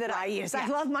heads that I use. I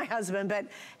love my husband, but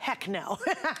heck no.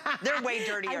 They're way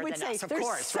dirtier I would than say us, of they're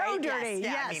course, so right? dirty.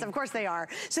 Yes, I mean, of course they are.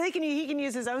 So he can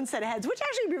use his own set of heads, which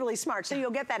actually would be really smart. So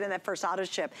you'll get that in that first auto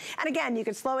ship. And again, you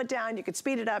can slow it down, you can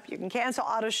speed it up, you can cancel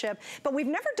auto ship. But we've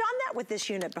never done that with this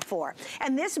unit before.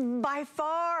 And this, by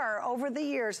far, over the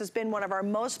years, has been one of our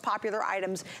most popular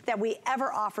items that we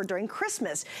ever offer during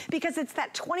Christmas, because it's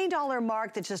that $20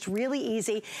 mark that's just really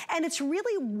easy and it's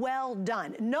really well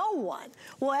done. No one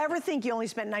will ever think you only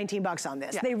spent 19 bucks on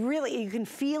this. They really, you can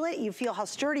feel it, you feel how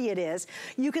sturdy it is.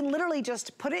 You can literally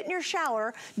just put it in your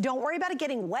shower. Don't worry about it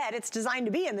getting wet. It's designed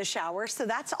to be in the shower, so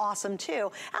that's awesome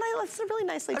too. And it's really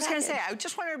nicely packaged. I was gonna say, I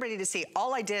just want everybody to see,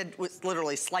 all I did was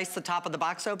literally slice the top of the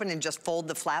box open and just fold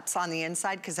the flaps on the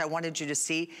inside, because I wanted you to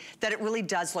see that it really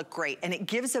does look great and it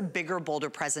gives a bigger, bolder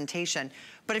presentation.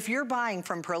 But if you're buying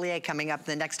from Perlier coming up in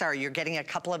the next hour, you're getting a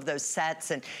couple of those sets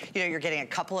and you're getting a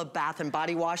couple of bath and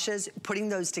body washes, putting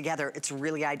those together, it's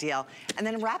really ideal. And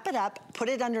then wrap it up, put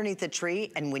it underneath the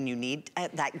tree, and when you need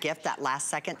that gift, that last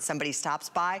second, somebody stops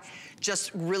by,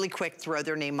 just really quick throw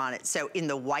their name on it. So in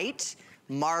the white,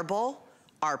 marble,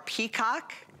 our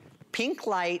peacock, pink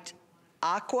light,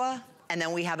 aqua, and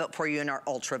then we have it for you in our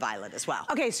ultraviolet as well.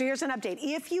 Okay, so here's an update.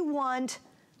 If you want,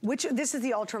 this is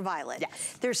the ultraviolet.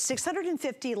 Yes. There's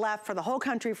 650 left for the whole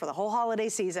country for the whole holiday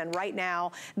season right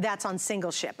now. That's on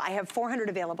single ship. I have 400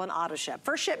 available on auto ship.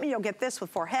 First shipment, you'll get this with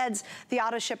 4 heads. The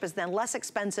auto ship is then less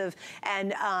expensive,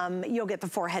 and you'll get the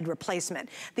 4-head replacement.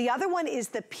 The other one is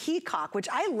the peacock, which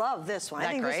I love this one.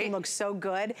 I think this one looks so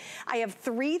good. I have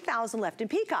 3,000 left in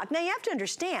peacock. Now you have to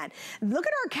understand, look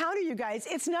at our counter, you guys.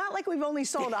 It's not like we've only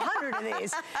sold 100 of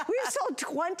these. We've sold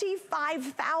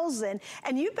 25,000,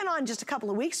 and you've been on just a couple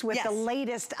of weeks with the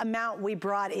latest amount we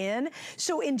brought in.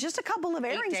 So in just a couple of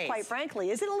airings, quite frankly,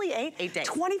 is it only 8? 8 days.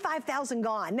 25,000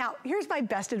 gone. Now, here's my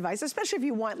best advice, especially if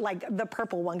you want like the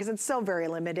purple one, because it's so very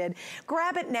limited.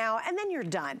 Grab it now, and then you're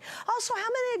done. Also, how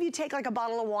many of you take like a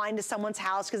bottle of wine to someone's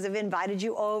house because they've invited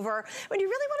you over? When you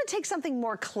really want to take something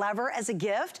more clever as a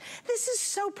gift, this is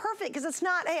so perfect, because it's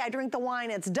not, hey, I drink the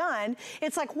wine, it's done.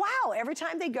 It's like, wow, every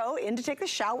time they go in to take the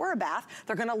shower or a bath,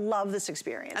 they're going to love this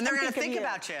experience. And they're going to think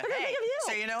about you. They're going to think of you.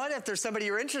 So you know what? If there's somebody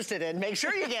you're interested in, make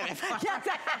sure you get it.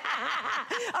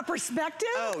 A perspective?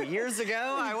 Oh, years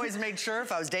ago, I always made sure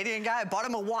if I was dating a guy, I bought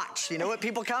him a watch. You know what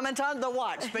people comment on? The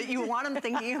watch. But you want them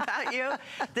thinking about you.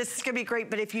 This is going to be great.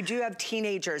 But if you do have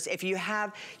teenagers, if you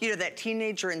have, that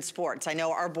teenager in sports, I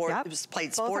know our boys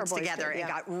played sports together and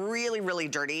got really, really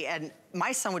dirty. And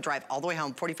my son would drive all the way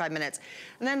home, 45 minutes,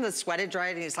 and then the sweat had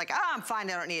dried, and he's like, oh, I'm fine,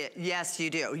 I don't need it. Yes, you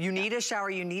do. You need a shower,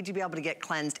 you need to be able to get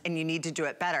cleansed, and you need to do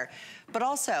it better. But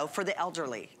also, for the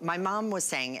elderly, my mom was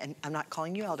saying, and I'm not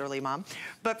calling you elderly, Mom,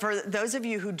 but for those of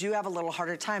you who do have a little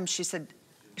harder time, she said,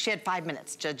 she had 5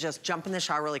 minutes to just jump in the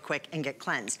shower really quick and get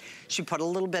cleansed. She put a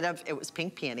little bit of, it was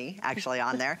pink peony actually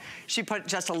on there. She put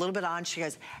just a little bit on. She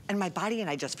goes, and my body and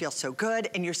I just feel so good.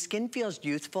 And your skin feels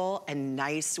youthful and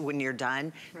nice when you're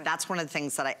done. Right. That's one of the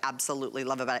things that I absolutely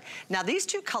love about it. Now these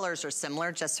two colors are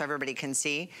similar, just so everybody can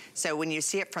see. So when you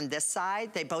see it from this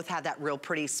side, they both have that real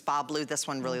pretty spa blue. This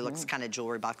one really looks kind of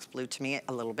jewelry box blue to me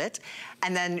a little bit.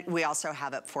 And then we also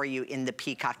have it for you in the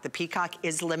peacock. The peacock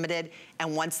is limited,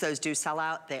 and once those do sell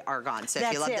out, they are gone. So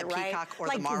if you love the peacock or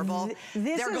the marble,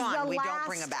 they're gone. We don't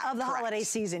bring them back. Of the holiday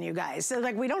season, you guys. So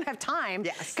like we don't have time,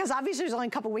 because obviously there's only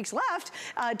a couple weeks left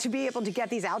to be able to get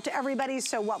these out to everybody.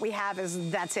 So what we have is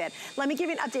that's it. Let me give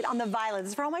you an update on the violet.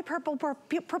 This is for all my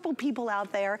purple people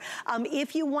out there.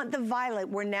 If you want the violet,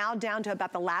 we're now down to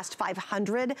about the last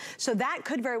 500. So that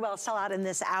could very well sell out in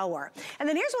this hour. And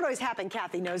then here's what always happens,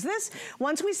 Kathy knows this.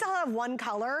 Once we sell out of one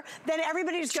color, then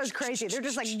everybody just goes crazy. They're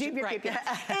just like,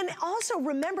 And also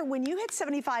remember, when you hit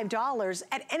 $75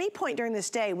 at any point during this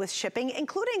day with shipping,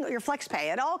 including your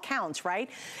FlexPay, it all counts, right?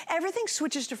 Everything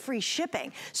switches to free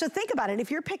shipping. So think about it.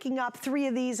 If you're picking up 3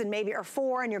 of these and maybe or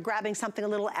 4 and you're grabbing something a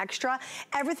little extra,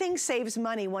 everything saves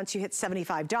money once you hit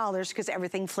 $75 because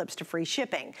everything flips to free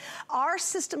shipping. Our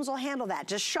systems will handle that.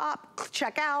 Just shop,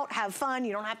 check out, have fun.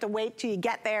 You don't have to wait till you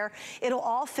get there. It'll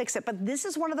all fix it. But this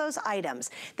is one of those items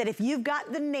that if you've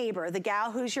got the neighbor, the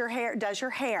gal who's does your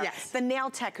hair, the nail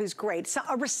tech who's great, so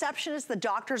a receptionist, the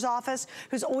doctor's office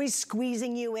who's always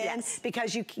squeezing you in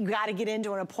because you got to get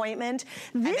into an appointment.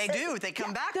 And they do. They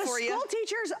come back for you. The school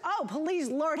teachers, oh, please,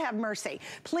 Lord have mercy.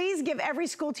 Please give every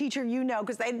school teacher you know,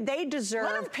 because they deserve.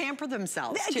 Let them pamper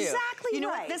themselves, too. Exactly. You know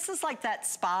what? This is like that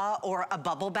spa or a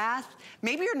bubble bath.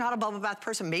 Maybe you're not a bubble bath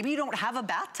person. Maybe you don't have a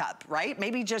bathtub, right?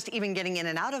 Maybe just even getting in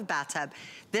and out of bathtub.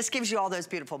 This gives you all those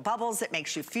beautiful bubbles. It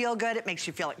makes you feel good. It makes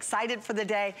you feel excited for the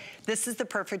day. This is the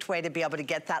perfect way to be able to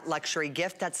get that luxury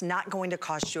gift that's not going to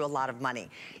cost you a lot of money.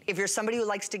 If you're somebody who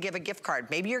likes to give a gift card,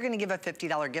 maybe you're going to give a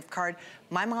 $50 gift card.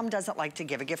 My mom doesn't like to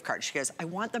give a gift card. She goes, I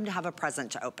want them to have a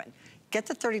present to open. Get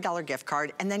the $30 gift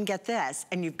card and then get this,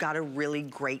 and you've got a really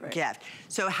great gift.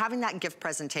 So having that gift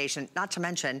presentation, not to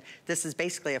mention, this is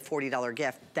basically a $40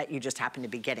 gift that you just happen to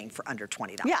be getting for under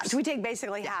 $20. Yeah, so we take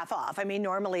basically half off. I mean,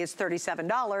 normally it's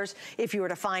 $37 if you were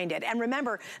to find it. And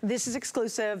remember, this is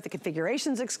exclusive, the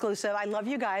configuration's exclusive. I love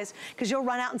you guys, because you'll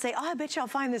run out and say, oh, I bet you I'll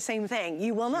find the same thing.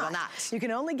 You will not. You will not. You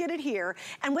can only get it here.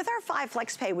 And with our 5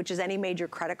 FlexPay, which is any major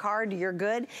credit card, you're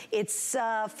good. It's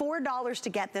 $4 to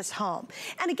get this home.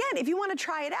 And again, if you want to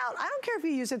try it out, I don't care if you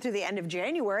use it through the end of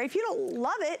January. If you don't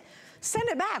love it, send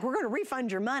it back. We're going to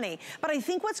refund your money. But I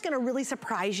think what's going to really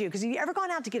surprise you, because have you ever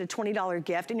gone out to get a $20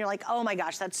 gift and you're like, oh my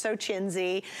gosh, that's so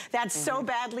chintzy. That's so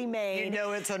badly made. You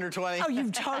know it's under 20. Oh,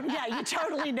 you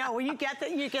totally know. When you get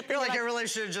the, you're like, I really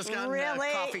should have just gotten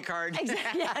a coffee card.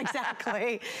 Yeah,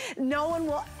 exactly. No one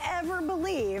will ever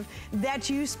believe that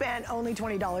you spent only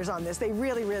 $20 on this. They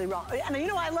really, really wrong. And you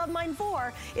know what I love mine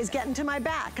for is getting to my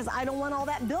back, because I don't want all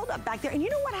that buildup back there. And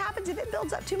you know what happens if it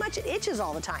builds up too much? It itches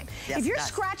all the time. Yes, if you're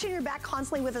scratching your back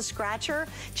constantly with a scratcher,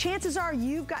 chances are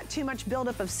you've got too much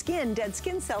buildup of skin, dead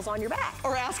skin cells on your back.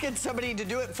 Or asking somebody to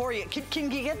do it for you. Can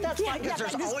you get that spot? Because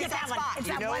there's always that spot.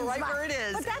 You know right where it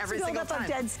is every single time. But that's buildup of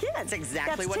dead skin. That's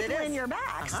exactly what it is. That's tickling your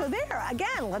back. So there,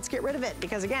 again, let's get rid of it,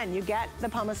 because again, you get the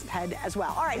pumice head as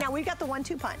well. All right, now we've got the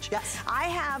 1-2 punch. Yes. I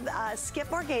have Skip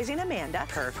Borghese and Amanda.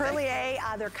 Perfect.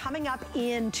 Perlier, they're coming up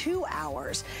in 2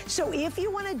 hours. So if you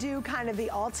want to do kind of the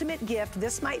ultimate gift,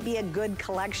 this might be a good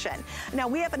collection. Now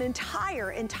we have an entire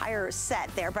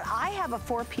set there, but I have a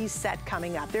 4-piece set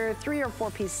coming up. There are 3 or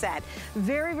 4-piece set.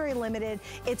 Very, very limited.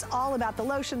 It's all about the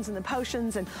lotions and the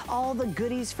potions and all the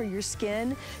goodies for your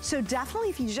skin. So definitely,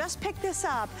 if you just pick this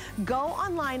up, go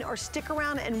online or stick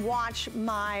around and watch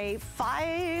my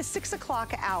 6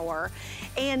 o'clock hour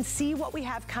and see what we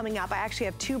have coming up. I actually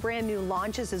have 2 brand new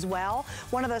launches as well.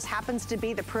 One of those happens to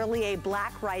be the Perlier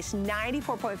Black Rice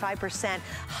 94.5%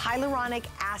 hyaluronic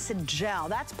acid gel.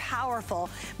 That's powerful,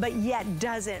 but yet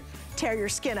doesn't tear your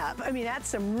skin up. I mean, that's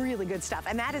some really good stuff.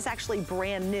 And that is actually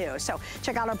brand new. So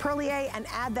check out our Perlier and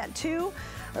add that to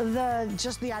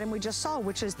the item we just saw,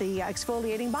 which is the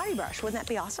exfoliating body brush. Wouldn't that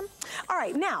be awesome? All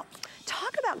right, now,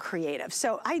 talk about creative.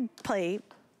 So I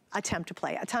attempt to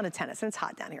play a ton of tennis, and it's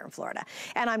hot down here in Florida.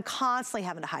 And I'm constantly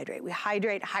having to hydrate. We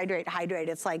hydrate.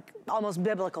 It's like almost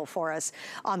biblical for us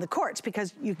on the courts,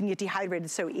 because you can get dehydrated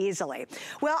so easily.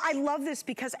 Well, I love this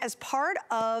because as part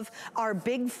of our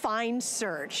big find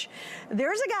search,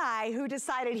 there's a guy who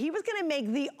decided he was gonna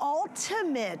make the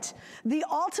ultimate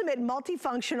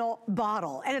multifunctional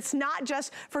bottle. And it's not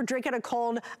just for drinking a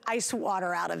cold ice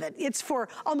water out of it. It's for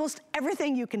almost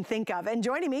everything you can think of. And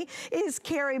joining me is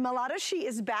Carrie Malata. She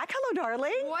is back. Hello,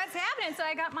 darling. What's happening? So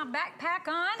I got my backpack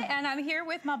on, and I'm here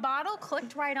with my bottle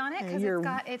clicked right on it, because it's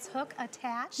got its hook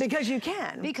attached. Because you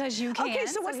can. Because you can. Okay,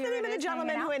 so what's the name of the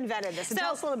gentleman who invented this? And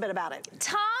tell us a little bit about it.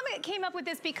 Tom came up with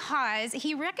this because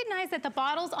he recognized that the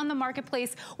bottles on the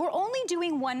marketplace were only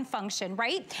doing one function,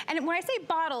 right? And when I say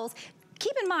bottles,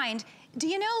 keep in mind, do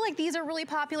you know, like, these are really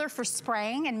popular for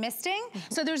spraying and misting?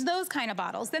 So there's those kind of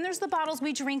bottles. Then there's the bottles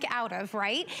we drink out of,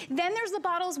 right? Then there's the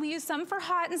bottles we use, some for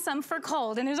hot and some for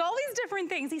cold. And there's all these different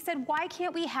things. He said, why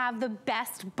can't we have the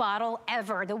best bottle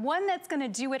ever? The one that's gonna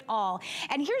do it all.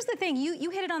 And here's the thing, you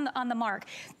hit it on the mark.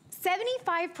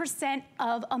 75%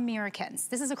 of Americans,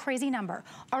 this is a crazy number,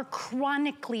 are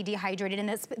chronically dehydrated. And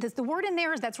the word in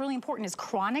there that's really important is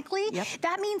chronically. Yep.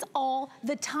 That means all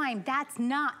the time. That's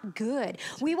not good.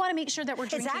 We want to make sure that we're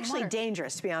drinking water. It's actually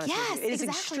dangerous, to be honest with you. It is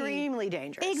extremely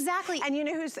dangerous. Exactly. And you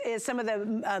know who's some of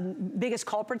the biggest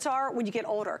culprits are? When you get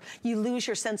older, you lose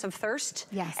your sense of thirst.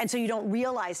 Yes. And so you don't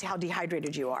realize how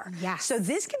dehydrated you are. Yes. So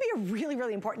this can be a really,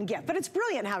 really important gift, but it's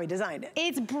brilliant how he designed it.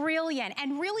 It's brilliant.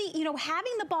 And really, you know,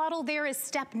 having the bottle there is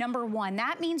step number one.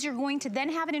 That means you're going to then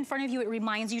have it in front of you. It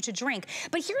reminds you to drink.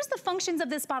 But here's the functions of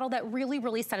this bottle that really,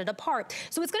 really set it apart.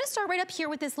 So it's going to start right up here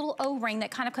with this little O-ring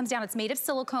that kind of comes down. It's made of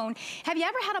silicone. Have you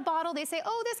ever had a bottle, they say,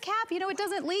 oh, this cap, you know, it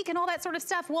doesn't leak and all that sort of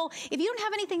stuff. Well, if you don't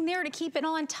have anything there to keep it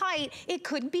on tight, it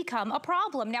could become a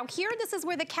problem. Now here, this is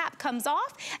where the cap comes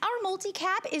off. Our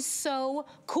multi-cap is so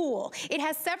cool. It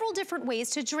has several different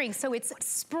ways to drink. So it's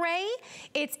spray,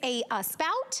 it's a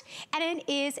spout, and it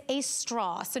is a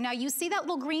straw. So now you see that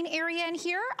little green area in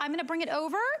here? I'm gonna bring it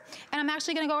over, and I'm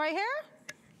actually gonna go right here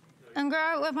and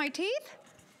grab it with my teeth,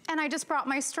 and I just brought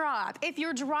my straw up. If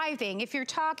you're driving, if you're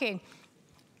talking,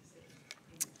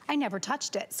 I never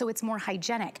touched it, so it's more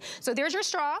hygienic. So there's your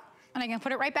straw. And I can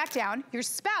put it right back down. Your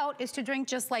spout is to drink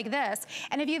just like this.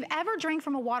 And if you've ever drank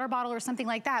from a water bottle or something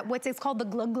like that, it's called the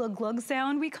glug, glug, glug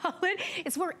sound, we call it.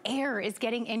 It's where air is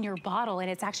getting in your bottle,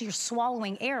 and it's actually you're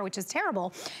swallowing air, which is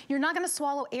terrible. You're not gonna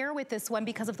swallow air with this one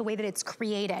because of the way that it's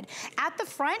created. At the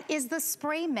front is the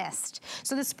spray mist.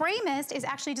 So the spray mist is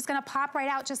actually just gonna pop right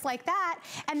out just like that.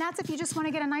 And that's if you just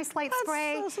wanna get a nice light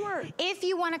spray. That's so smart. If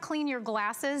you wanna clean your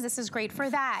glasses, this is great for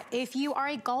that. If you are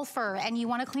a golfer and you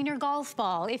wanna clean your golf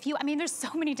ball, I mean, there's so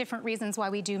many different reasons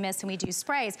why we do mist and we do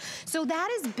sprays. So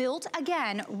that is built,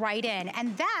 again, right in.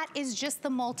 And that is just the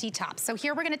multi-top. So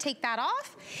here we're gonna take that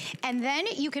off, and then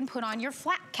you can put on your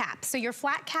flat cap. So your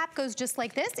flat cap goes just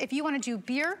like this. If you wanna do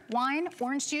beer, wine,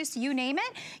 orange juice, you name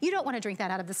it, you don't wanna drink that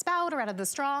out of the spout or out of the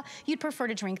straw. You'd prefer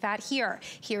to drink that here.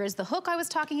 Here is the hook I was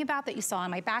talking about that you saw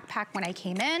in my backpack when I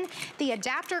came in. The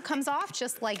adapter comes off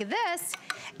just like this,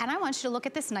 and I want you to look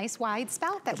at this nice wide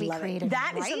spout that we created.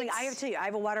 That is something I have to tell you. I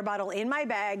have a water bottle in my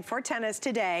bag for tennis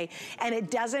today, and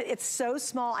it's so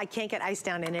small I can't get ice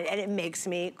down in it, and it makes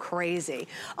me crazy.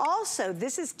 Also,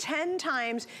 this is 10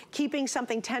 times keeping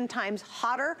something 10 times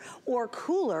hotter or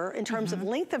cooler in terms of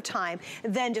length of time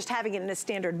than just having it in a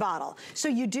standard bottle. So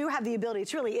you do have the ability,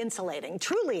 it's really insulating,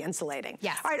 truly insulating.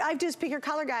 Yes. All right, I've just picked your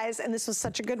color, guys, and this was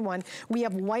such a good one. We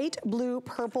have white, blue,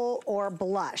 purple, or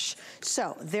blush.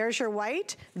 So there's your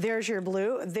white, there's your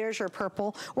blue, there's your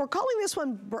purple. We're calling this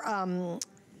one,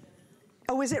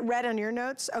 oh, is it red on your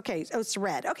notes? Okay, oh, it's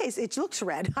red. Okay, so it looks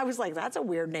red. I was like, that's a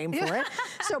weird name for it.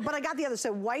 So, but I got the other.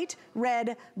 So white,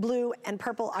 red, blue, and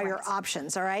purple are your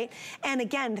options, all right? And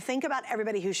again, think about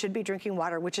everybody who should be drinking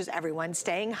water, which is everyone,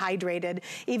 staying hydrated.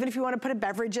 Even if you want to put a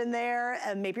beverage in there,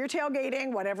 and maybe you're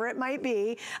tailgating, whatever it might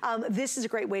be, this is a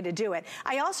great way to do it.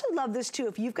 I also love this too,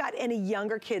 if you've got any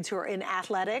younger kids who are in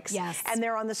athletics, and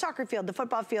they're on the soccer field, the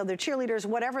football field, they're cheerleaders,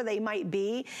 whatever they might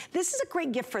be, this is a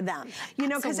great gift for them. You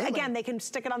know, because again, they can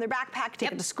stick it on their backpack,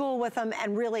 take it to school with them,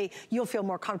 and really you'll feel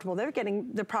more comfortable. They're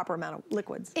getting the proper amount of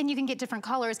liquids. And you can get different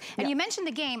colors. And you mentioned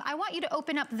the game. I want you to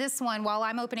open up this one while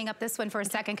I'm opening up this one for a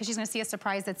second, because she's gonna see a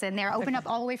surprise that's in there. Open up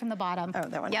all the way from the bottom. Oh,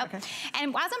 that one, okay.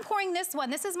 And as I'm pouring this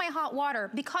one, this is my hot water.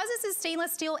 Because this is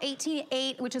stainless steel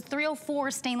 18-8, which is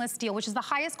 304 stainless steel, which is the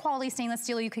highest quality stainless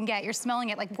steel you can get. You're smelling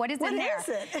it like, what is in there? What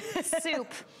is it?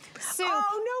 Soup. Soup.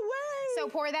 Oh, no way. So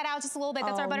pour that out just a little bit.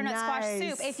 That's our butternut squash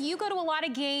soup. If you go to a lot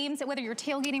of games, whether you're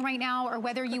tailgating right now or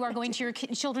whether you are going to your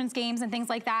children's games and things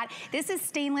like that, this is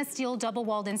stainless steel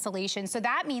double-walled insulation. So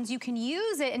that means you can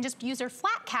use it and just use your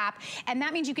flat cap, and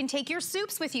that means you can take your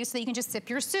soups with you so that you can just sip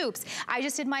your soups. I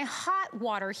just did my hot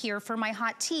water here for my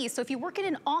hot tea. So if you work in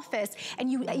an office and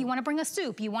you want to bring a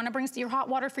soup, you want to bring your hot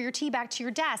water for your tea back to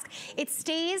your desk, it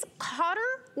stays hotter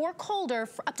or colder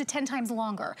for up to 10 times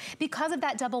longer because of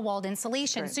that double-walled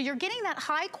insulation. So you're getting that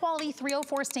high-quality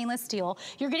 304 stainless steel.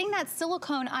 You're getting that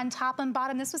silicone on top and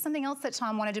bottom. This was something else that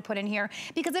Tom wanted to put in here,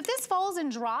 because if this falls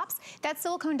and drops, that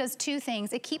silicone does two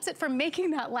things. It keeps it from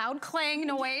making that loud clang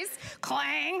noise,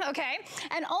 clang, okay?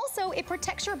 And also, it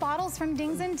protects your bottles from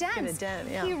dings and dents.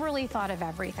 He really thought of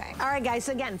everything. All right, guys,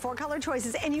 so again, 4 color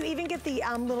choices, and you even get the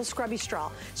little scrubby straw.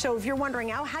 So if you're wondering,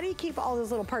 how do you keep all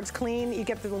those little parts clean? You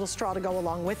get the little straw to go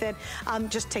along along with it.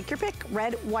 Just take your pick.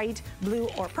 Red, white, blue,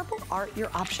 or purple are your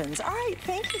options. All right,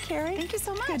 thank you, Carrie. Thank you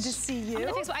so much. Good to see you.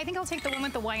 I think I'll take the one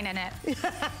with the wine in it.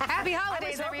 Happy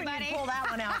holidays, everybody. Pull that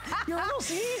one out. You're a little,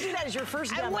 you need to do that as your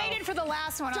first demo. I waited for the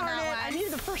last one on that one. I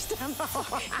needed the first demo.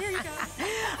 Here you go.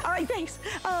 All right, thanks.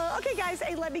 Okay, guys,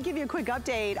 hey, let me give you a quick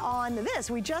update on this.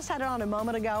 We just had it on a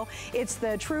moment ago. It's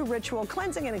the True Ritual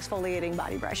Cleansing and Exfoliating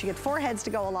Body Brush. You get 4 heads to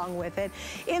go along with it.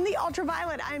 In the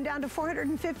ultraviolet, I am down to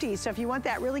 450. So if you want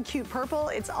that really cute purple,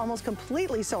 it's almost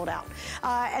completely sold out.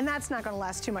 And that's not going to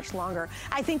last too much longer.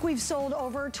 I think we've sold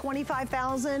over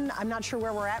 25,000. I'm not sure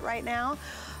where we're at right now.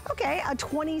 Okay,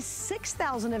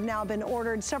 26,000 have now been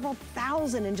ordered, several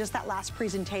thousand in just that last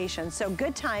presentation. So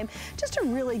good time just to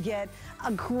really get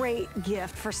a great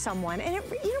gift for someone. And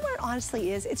you know what it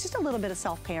honestly is? It's just a little bit of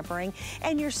self-pampering.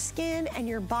 And your skin and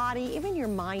your body, even your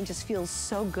mind just feels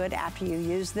so good after you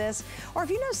use this. Or if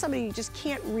you know somebody who just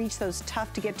can't reach those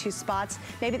tough to get to spots,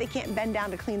 maybe they can't bend down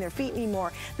to clean their feet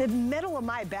anymore. The middle of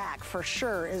my back for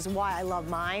sure is why I love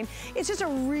mine. It's just a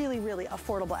really, really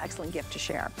affordable, excellent gift to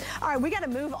share. All right, we got to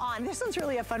move on. This one's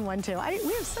really a fun one too.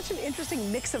 We have such an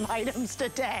interesting mix of items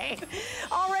today.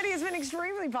 Already has been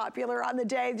extremely popular on the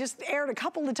day, just aired a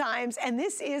couple of times, and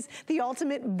this is the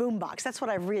ultimate boombox. That's what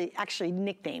I've really actually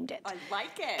nicknamed it. I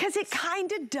like it. Because it kind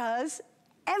of does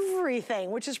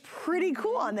everything, which is pretty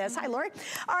cool on this. Hi, Lori.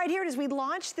 All right, here it is. We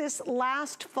launched this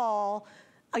last fall,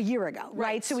 a year ago,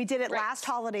 right? So we did it last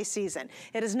holiday season.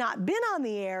 It has not been on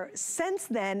the air since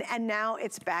then, and now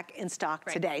it's back in stock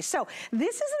today. So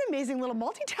this is an amazing little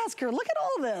multitasker. Look at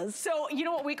all this. So you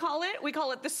know what we call it? We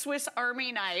call it the Swiss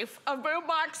Army knife of boom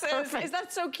boxes. Perfect. Is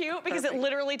that so cute? Because it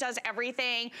literally does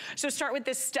everything. So start with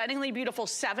this stunningly beautiful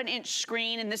 7-inch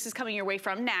screen, and this is coming your way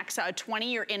from Naxa, a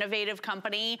 20-year innovative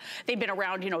company. They've been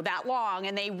around, you know, that long,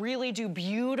 and they really do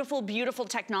beautiful, beautiful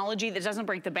technology that doesn't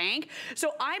break the bank.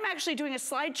 So I'm actually doing a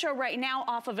slideshow right now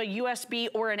off of a USB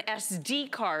or an SD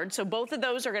card. So both of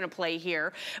those are gonna play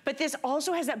here. But this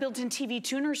also has that built-in TV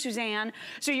tuner, Suzanne.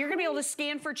 So you're gonna be able to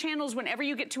scan for channels whenever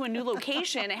you get to a new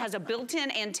location. It has a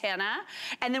built-in antenna,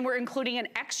 and then we're including an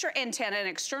extra antenna, an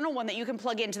external one that you can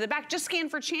plug into the back. Just scan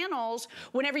for channels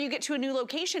whenever you get to a new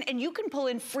location, and you can pull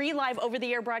in free live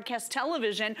over-the-air broadcast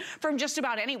television from just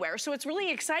about anywhere. So it's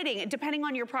really exciting. Depending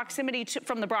on your proximity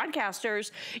from the broadcasters,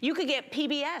 you could get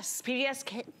PBS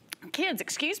Kids,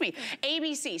 excuse me,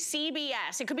 ABC,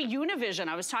 CBS, it could be Univision.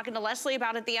 I was talking to Leslie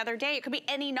about it the other day. It could be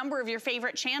any number of your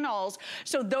favorite channels.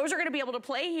 So those are gonna be able to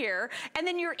play here. And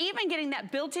then you're even getting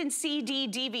that built-in CD,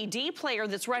 DVD player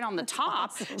that's right on the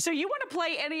top. Awesome. So you wanna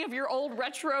play any of your old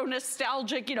retro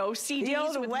nostalgic, you know, CDs the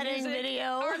old with wedding music,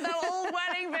 video. or the old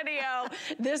wedding video.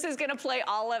 This is gonna play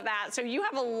all of that. So you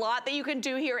have a lot that you can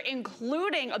do here,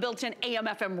 including a built-in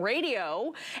AM/FM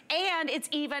radio, and it's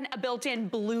even a built-in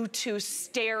Bluetooth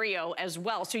stereo as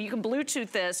well. So you can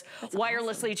Bluetooth this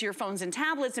wirelessly to your phones and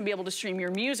tablets and be able to stream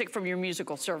your music from your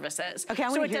musical services. Okay,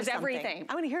 so it does everything.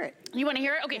 I want to hear it. You want to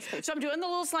hear it? Okay, yes, so I'm doing the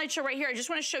little slideshow right here. I just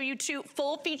want to show you two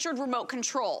full featured remote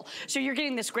control. So you're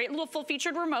getting this great little full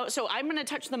featured remote. So I'm going to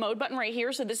touch the mode button right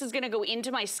here. So this is going to go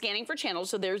into my scanning for channels.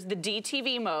 So there's the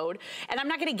DTV mode. And I'm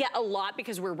not going to get a lot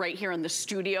because we're right here in the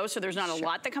studio. So there's not a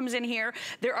lot that comes in here.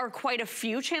 There are quite a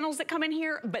few channels that come in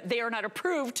here, but they are not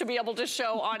approved to be able to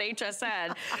show on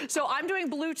HSN. So I'm doing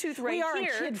Bluetooth right here. We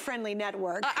are a kid-friendly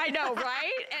network. I know,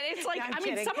 right? And it's like, no, I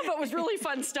mean, some of it was really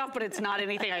fun stuff, but it's not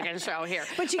anything I can show here.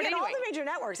 But you get all the major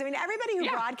networks. I mean, everybody who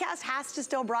broadcasts has to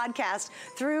still broadcast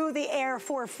through the air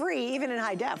for free, even in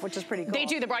high def, which is pretty cool. They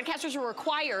do. The broadcasters are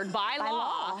required by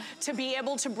law to be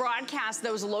able to broadcast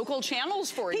those local channels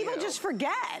for you. People just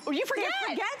forget. Oh, you forget.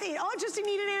 They forget just to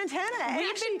need an antenna.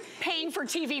 We've been paying for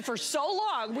TV for so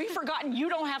long, we've forgotten you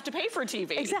don't have to pay for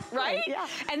TV. Exactly. Right? Yeah.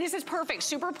 And this is perfect.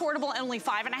 Super portable, only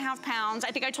 5.5 pounds.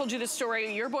 I think I told you this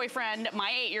story. Your boyfriend,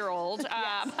 my 8-year-old,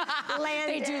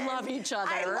 they do love each other.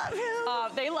 I love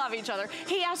him. They love each other.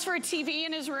 He asked for a TV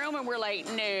in his room, and we're like,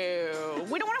 no.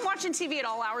 We don't want him watching TV at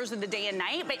all hours of the day and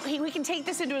night, but we can take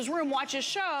this into his room, watch his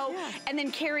show, and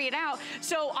then carry it out.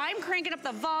 So I'm cranking up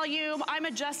the volume. I'm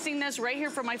adjusting this right here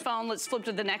from my phone. Let's flip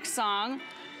to the next song.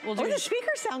 We'll do the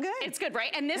speakers sound good. It's good,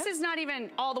 right? And this is not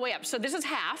even all the way up. So this is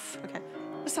half. Okay.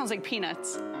 This sounds like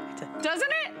peanuts.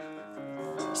 Doesn't it?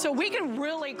 So we can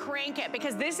really crank it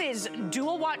because this is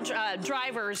dual watt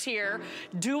drivers here,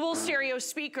 dual stereo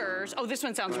speakers. Oh, this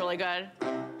one sounds really good.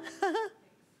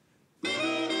 Isn't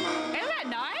that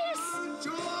nice?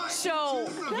 So,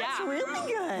 that's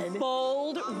really good.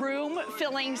 Bold,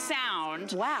 room-filling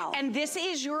sound. Wow. And this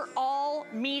is your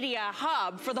all-media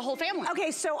hub for the whole family. Okay,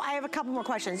 so I have a couple more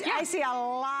questions. I see a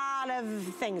lot lot of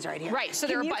things right here. Right, so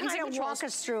there are buttons and Can you controls. walk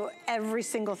us through every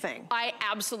single thing? I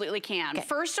absolutely can. Okay.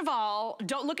 First of all,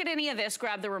 don't look at any of this,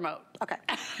 grab the remote. Okay.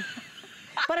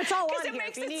 But it's all on here.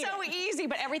 Because it makes it so easy,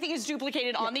 but everything is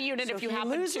duplicated on the unit so if you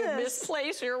happen to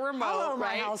misplace your remote. Hello,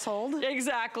 right? my household.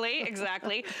 Exactly,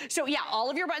 exactly. So yeah, all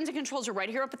of your buttons and controls are right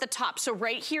here up at the top. So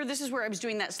right here, this is where I was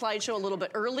doing that slideshow a little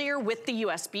bit earlier with the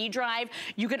USB drive.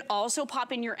 You can also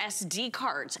pop in your SD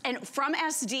cards. And from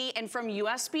SD and from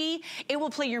USB, it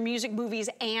will play your music, movies,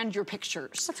 and your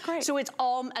pictures. That's great. So it's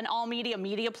all an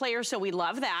all-media player, so we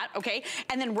love that, okay?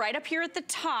 And then right up here at the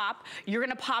top, you're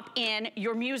gonna pop in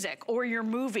your music or your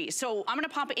movie. So I'm gonna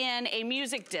pop in a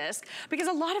music disc because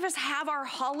a lot of us have our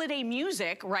holiday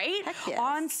music, right? Yes.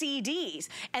 On CDs.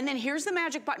 And then here's the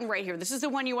magic button right here. This is the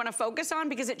one you wanna focus on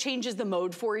because it changes the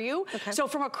mode for you. Okay. So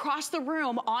from across the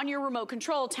room on your remote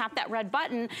control, tap that red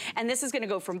button and this is gonna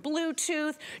go from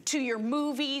Bluetooth to your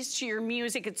movies, to your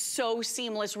music. It's so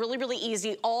seamless, really, really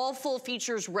easy. All full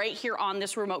features right here on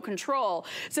this remote control.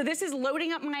 So this is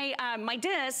loading up my, my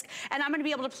disc and I'm gonna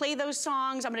be able to play those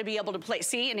songs. I'm gonna be able to play,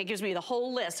 see, and it gives me the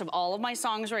whole list of all of my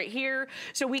songs right here.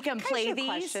 So we can play these.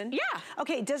 Question? Yeah.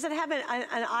 Okay, does it have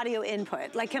an audio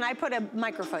input? Like, can I put a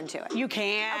microphone to it? You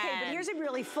can. Okay, but here's a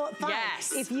really fun.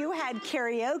 Yes. If you had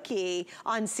karaoke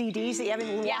on CDs that you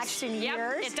haven't watched in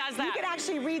years, it does that. You could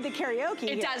actually read the karaoke.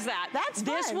 It does that. That's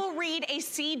fun. This will read a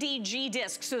CDG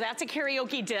disc, so that's a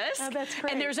karaoke disc. Oh, that's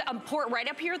great. And there's a port right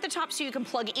up here at the top so you can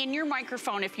plug in your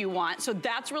microphone if you want. So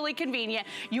that's really convenient.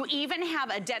 You even have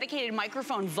a dedicated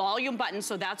microphone volume button,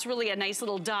 so that's really a nice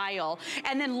little dial.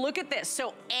 And then look at this.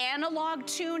 So analog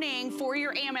tuning for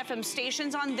your AM/FM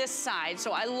stations on this side.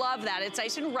 So I love that. It's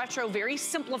nice and retro, very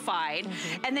simplified.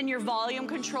 And then your volume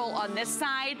control on this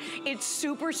side. It's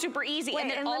super, super easy. Wait, and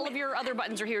then all of your other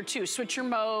buttons are here too. Switch your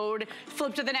mode,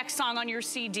 flip to the next song on your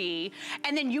CD.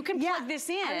 And then you can plug this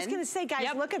in. I was gonna say, guys,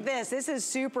 look at this. This is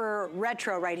super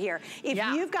retro right here. If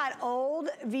you've got old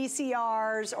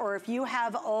VCRs or if you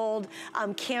have old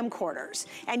camcorders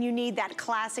and you need that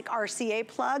classic RCA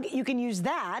plug, you can use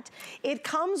that. It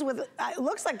comes with, it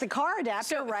looks like the car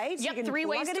adapter, right? So yep, you can 3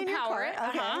 ways to power it.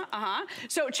 Okay.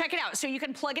 So check it out. So you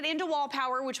can plug it into wall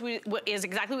power, which is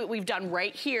exactly what we've done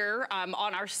right here on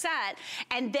our set.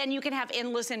 And then you can have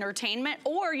endless entertainment,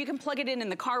 or you can plug it in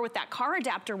the car with that car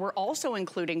adapter we're also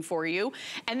including for you.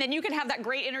 And then you can have that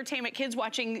great entertainment, kids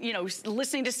watching, you know,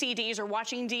 listening to CDs or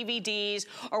watching DVDs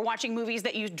or watching movies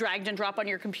that you dragged and drop on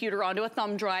your computer onto a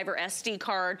thumb drive or SD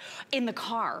card in the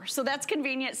car. So that's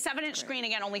convenient. 7-inch screen,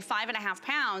 again, only 5.5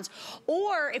 pounds.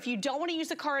 Or if you don't want to use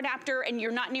the car adapter and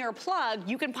you're not near a plug,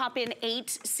 you can pop in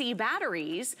 8C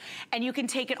batteries and you can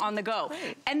take it on the go.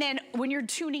 Great. And then when you're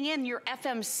tuning in your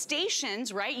FM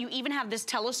stations, right, you even have this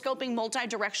telescoping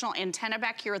multi-directional antenna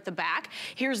back here at the back.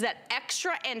 Here's that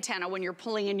extra antenna when you're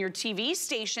pulling in your TV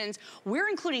stations. We're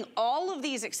including all of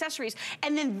these accessories.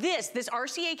 And then this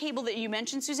RCA cable that you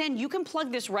mentioned, Suzanne, you can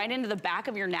plug this right into the back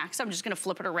of your NACS. I'm just gonna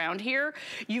flip it around here.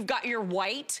 You've got your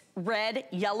white, red,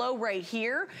 yellow right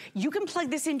here. You can plug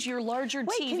this into your larger TV.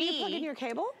 Wait, can you plug in your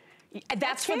cable?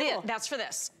 That's for this. That's for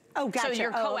this. Oh, gotcha. So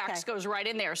your coax goes right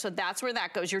in there. So that's where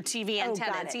that goes, your TV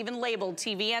antenna. It's even labeled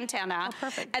TV antenna. Oh,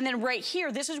 perfect. And then right here,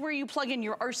 this is where you plug in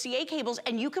your RCA cables,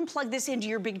 and you can plug this into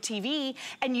your big TV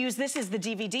and use this as the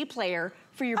DVD player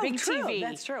for your big TV.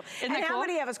 That's true. Isn't and that how cool?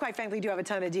 many of us, quite frankly, do have a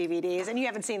ton of DVDs, and you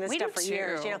haven't seen this stuff for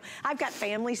years. You know, I've got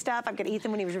family stuff. I've got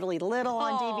Ethan when he was really little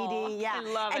on DVD. Yeah,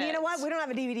 I love and it. you know what? We don't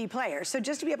have a DVD player, so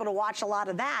just to be able to watch a lot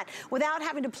of that without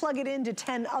having to plug it into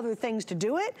 10 other things to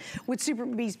do it would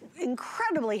be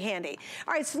incredibly handy.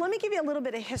 All right, so let me give you a little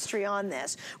bit of history on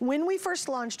this. When we first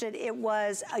launched it, it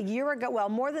was a year ago, well,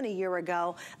 more than a year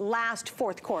ago, last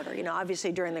fourth quarter, you know,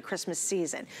 obviously during the Christmas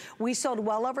season. We sold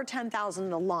well over 10,000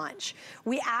 to launch.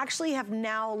 We actually have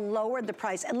now lowered the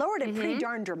price and lowered it pretty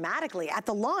darn dramatically. At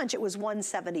the launch, it was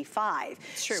 $175.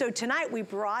 So tonight we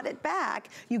brought it back.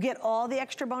 You get all the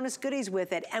extra bonus goodies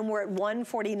with it, and we're at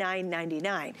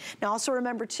 $149.99. Now also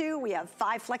remember too, we have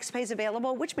 5 flex pays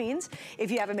available, which means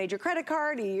if you have a major credit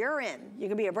card, you're in. You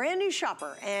can be a brand new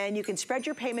shopper and you can spread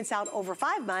your payments out over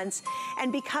 5 months.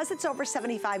 And because it's over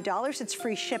 $75, it's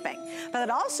free shipping. But it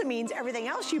also means everything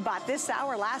else you bought this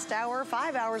hour, last hour,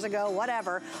 5 hours ago,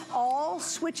 whatever, all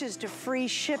switches to free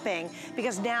shipping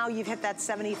because now you've hit that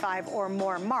 75 or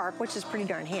more mark, which is pretty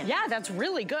darn handy. Yeah, that's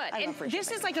really good. And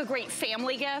this is like a great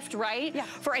family gift, right? Yeah.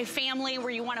 For a family where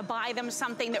you want to buy them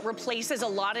something that replaces a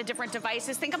lot of different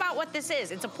devices. Think about what this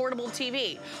is. It's a portable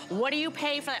TV. What do you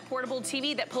pay for that portable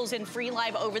TV that pulls in free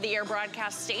live over-the-air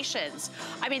broadcast stations?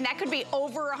 I mean, that could be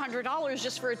over $100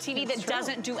 just for a TV that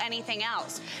doesn't do anything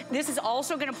else. This is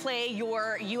also going to play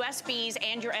your USBs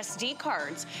and your SD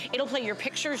cards. It'll play your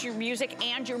pictures, your music, music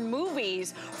and your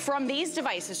movies from these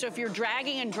devices. So if you're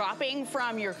dragging and dropping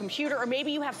from your computer, or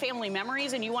maybe you have family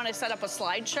memories and you want to set up a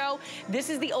slideshow, this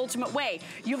is the ultimate way.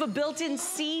 You have a built-in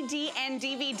CD and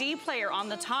DVD player on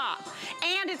the top,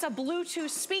 and it's a Bluetooth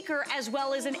speaker as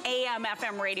well as an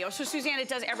AM/FM radio. So Suzanne, it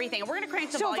does everything. We're going to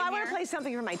crank the volume So if I want to play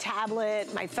something from my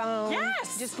tablet, my phone,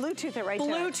 yes, just Bluetooth it right to it.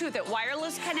 Bluetooth it,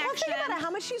 wireless connection. Well, think about it,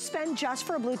 how much you spend just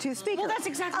for a Bluetooth speaker. Well, that's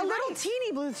exactly a right. little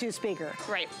teeny Bluetooth speaker.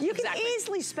 Right. You can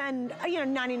easily spend, you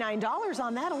know, $99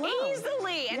 on that alone.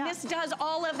 Easily, and this does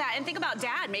all of that. And think about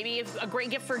Dad. Maybe a great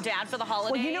gift for Dad for the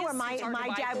holidays. Well, you know what, my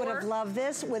dad would have loved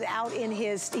this without in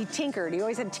his, he tinkered. He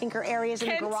always had tinker areas in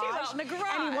the garage.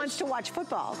 And he wants to watch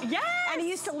football. Yes. And he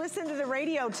used to listen to the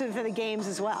radio for the games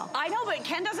as well. I know, but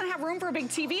Ken doesn't have room for a big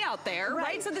TV out there,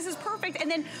 right? So this is perfect. And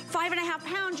then 5.5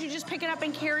 pounds, you just pick it up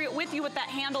and carry it with you with that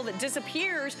handle that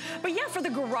disappears. But yeah, for the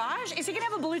garage, is he gonna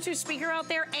have a Bluetooth speaker out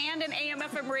there and an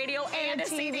AM/FM radio and a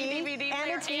CD, DVD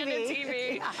player and a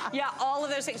TV? Yeah, all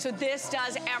of those things. So this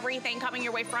does everything coming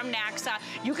your way from NAXA.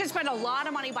 You can spend a lot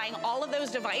of money buying all of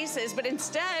those devices, but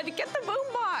instead, get the boom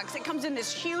box. It comes in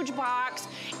this huge box.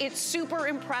 It's super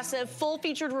impressive. Full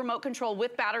featured remote control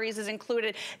with batteries is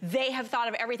included. They have thought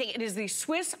of everything. It is the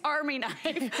Swiss Army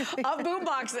knife of boom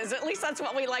boxes. At least that's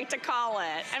what we like to call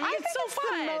it. I mean, it's so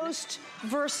fun. It's the most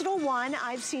versatile one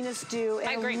I've seen us do in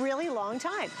a really long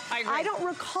time. I agree. I don't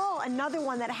recall another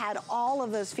one that had all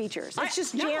of those features. It's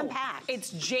just jam-packed.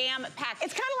 It's jam-packed.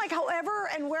 It's kind of like however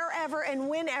and wherever and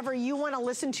whenever you want to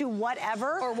listen to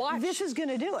whatever, or watch, this is going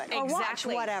to do it. Or watch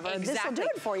whatever. This will do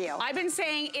it for you. I've been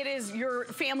saying it is your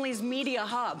family's media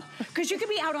hub, because you could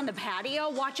be out on the patio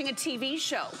watching a TV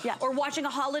show, or watching a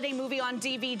holiday movie on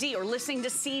DVD, or listening to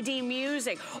CD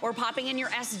music, or popping in your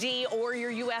SD or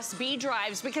your USB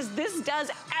drives, because this does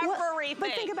everything.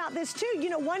 But think about this too. You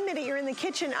know, 1 minute you're in the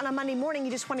kitchen on a Monday morning,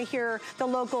 you just want to hear the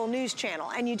local news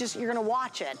channel, and you're going to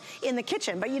watch it in the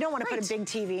kitchen, but you don't want to put a big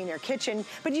TV in your kitchen,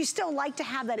 but you still like to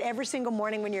have that every single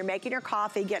morning when you're making your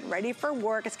coffee, getting ready for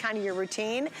work. It's kind of your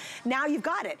routine. Now you've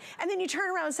got it. And then you turn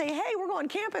around and say, hey, we're going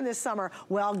camping this summer.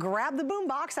 Well, grab the boom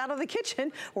box out of the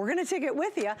kitchen. We're going to take it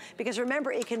with you, because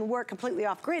remember, it can work completely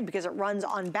off grid because it runs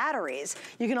on batteries.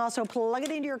 You can also plug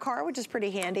it into your car, which is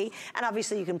pretty handy, and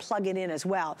obviously you can plug it in as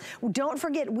well. Don't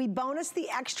forget, we bonus the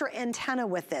extra antenna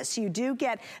with this. You do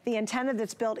get the antenna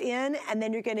that's built in, and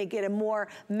then you're going to get a more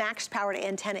max powered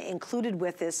antenna included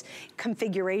with this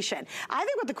configuration. I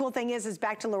think what the cool thing is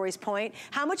back to Lori's point,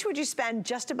 how much would you spend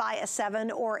just to buy a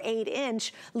 7 or 8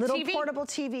 inch little portable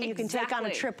TV you can take on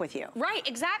a trip with you? Right,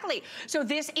 exactly. So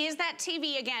this is that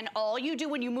TV. Again, all you do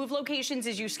when you move locations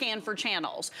is you scan for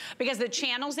channels, because the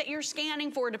channels that you're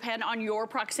scanning for depend on your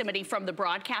proximity from the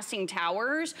broadcasting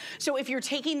towers. So if you're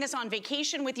taking this on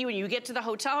vacation with you and you get to the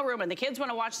hotel room and the kids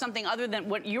want to watch something other than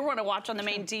what you want to watch on the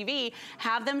main TV,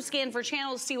 have them scan for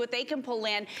channels, see what they can pull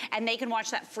in, and they can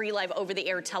watch that free live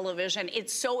over-the-air television.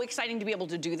 It's so exciting to be able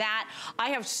to do that. I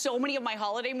have so many of my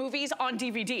holiday movies on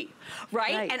DVD,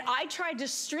 right? And I tried to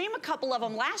stream a couple of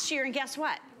them last year, and guess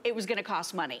what? It was going to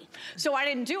cost money. So I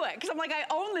didn't do it, because I'm like, I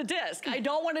own the disc. I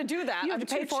don't want to do that. You have to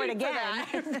pay for it again.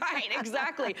 Right,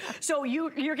 exactly. So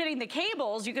you're getting the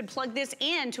cables. You could plug this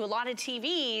in to a lot of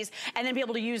TVs and then be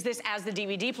able to use this as the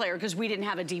DVD player, because we didn't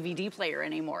have a DVD player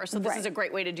anymore. So this is a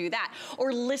great way to do that.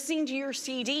 Or listening to your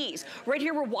CDs. Right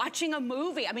here, we're watching a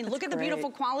movie. I mean, look at the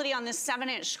beautiful quality on this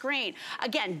 7-inch screen.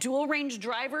 Again, dual range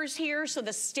drivers here, so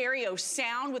the stereo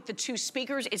sound with the 2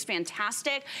 speakers is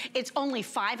fantastic. It's only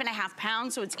 5.5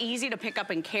 pounds, so it's easy to pick up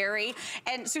and carry.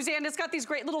 And Suzanne, it's got these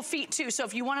great little feet too. So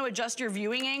if you want to adjust your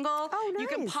viewing angle, you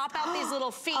can pop out these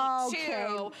little feet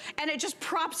too. And it just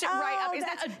props it right up. Isn't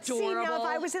that adorable? See, now if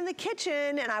I was in the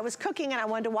kitchen and I was cooking and I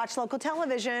wanted to watch local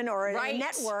television or a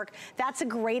network, that's a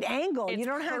great angle. It's you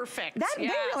don't perfect. They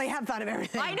really have thought of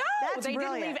everything. I know. That's they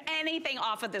brilliant. didn't leave anything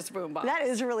off of this boombox. That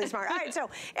is really smart. All right, so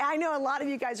I know a lot of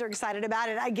you guys are excited about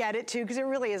it. I get it too, because it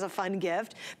really is a fun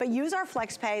gift. But use our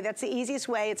FlexPay. That's the easiest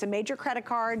way. It's a major credit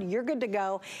card. You're good to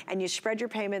go, and you spread your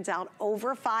payments out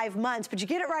over 5 months, but you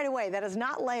get it right away. That is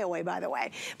not layaway, by the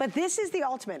way. But this is the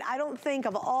ultimate. I don't think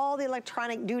of all the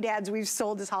electronic doodads we've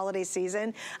sold this holiday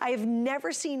season, I have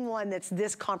never seen one that's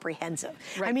this comprehensive.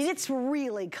 I mean, it's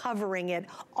really covering it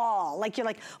all. Like, you're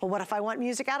like, well, what if I want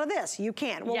music out of this? You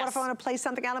can. Well, what if I want to play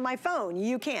something out of my phone?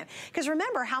 You can. Because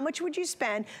remember, how much would you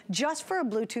spend just for a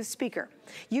Bluetooth speaker?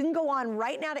 You can go on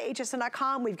right now to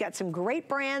hsn.com. We've got some great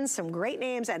brands, some great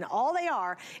names, and all they are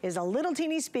car is a little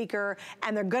teeny speaker,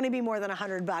 and they're gonna be more than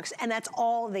 $100, and that's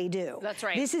all they do. That's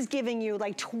right. This is giving you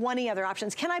like 20 other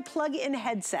options. Can I plug in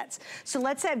headsets? So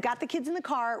let's say I've got the kids in the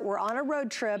car, we're on a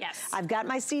road trip, yes. I've got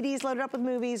my CDs loaded up with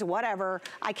movies, whatever,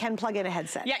 I can plug in a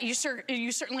headset. Yeah, you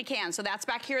certainly can. So that's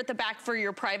back here at the back for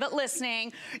your private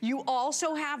listening. You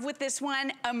also have with this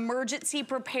one, emergency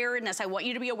preparedness. I want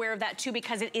you to be aware of that too,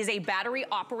 because it is a battery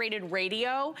operated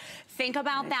radio. Think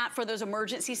about that for those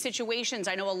emergency situations.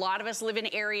 I know a lot of us live in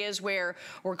areas where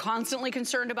we're constantly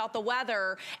concerned about the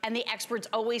weather, and the experts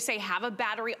always say have a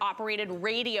battery operated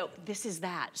radio. This is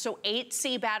that. So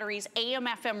 8C batteries, AM,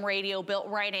 FM radio built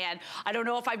right in. I don't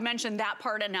know if I've mentioned that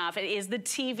part enough. It is the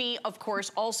TV, of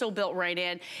course, also built right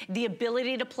in. The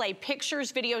ability to play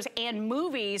pictures, videos, and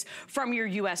movies from your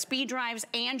USB drives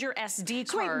and your SD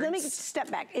cards. So wait, let me step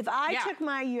back. If I took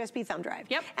my USB thumb drive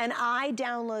and I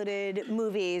downloaded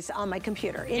movies on my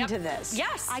computer into this,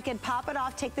 I could pop it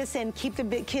off, take this in, keep the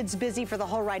kids busy for the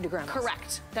whole ride to Grandma's.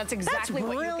 Correct. That's exactly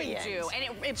what you can do. And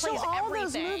it plays so all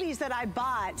everything. those movies that I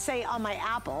bought, say on my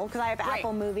Apple, because I have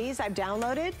Apple movies I've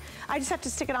downloaded, I just have to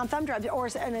stick it on thumb drive or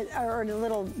a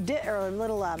little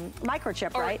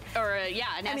microchip, right? Or an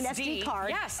SD card.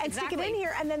 Yes, and stick it in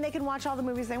here, and then they can watch all the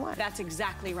movies they want. That's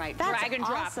exactly right. That's Drag and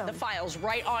drop awesome. the files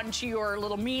right onto your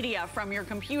little media from your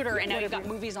computer, and now you've got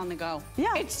movies on the go.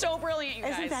 Yeah. It's so brilliant, you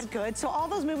guys. Isn't that good? So all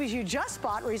those movies you just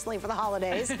bought recently for the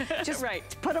holidays, just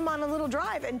put them on a little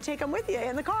drive and take them with you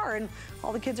in the car, and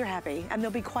all the kids are happy, and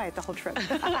they'll be quiet the whole trip.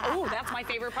 Oh, that's my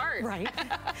favorite part. Right. Bye,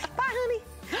 honey.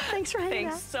 Thanks for hanging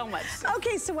out. Thanks so much.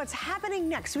 Okay, so what's happening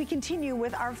next? We continue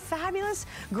with our fabulous,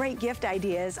 great gift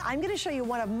ideas. I'm gonna show you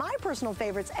one of my personal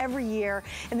favorites every year,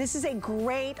 and this is a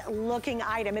great looking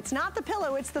item. It's not the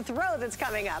pillow, it's the throw that's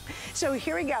coming up. So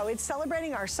here we go. It's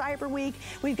celebrating our Cyber Week.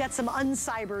 We've got some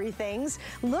uncybery things.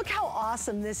 Look how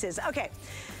awesome this is. Okay.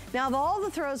 Now, of all the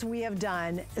throws we have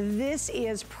done, this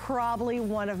is probably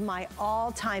one of my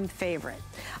all-time favorite.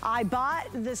 I bought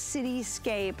the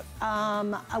Cityscape.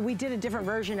 We did a different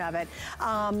version of it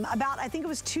I think it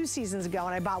was 2 seasons ago,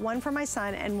 and I bought one for my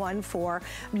son and one for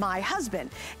my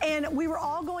husband. And we were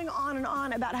all going on and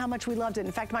on about how much we loved it.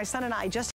 In fact, my son and I just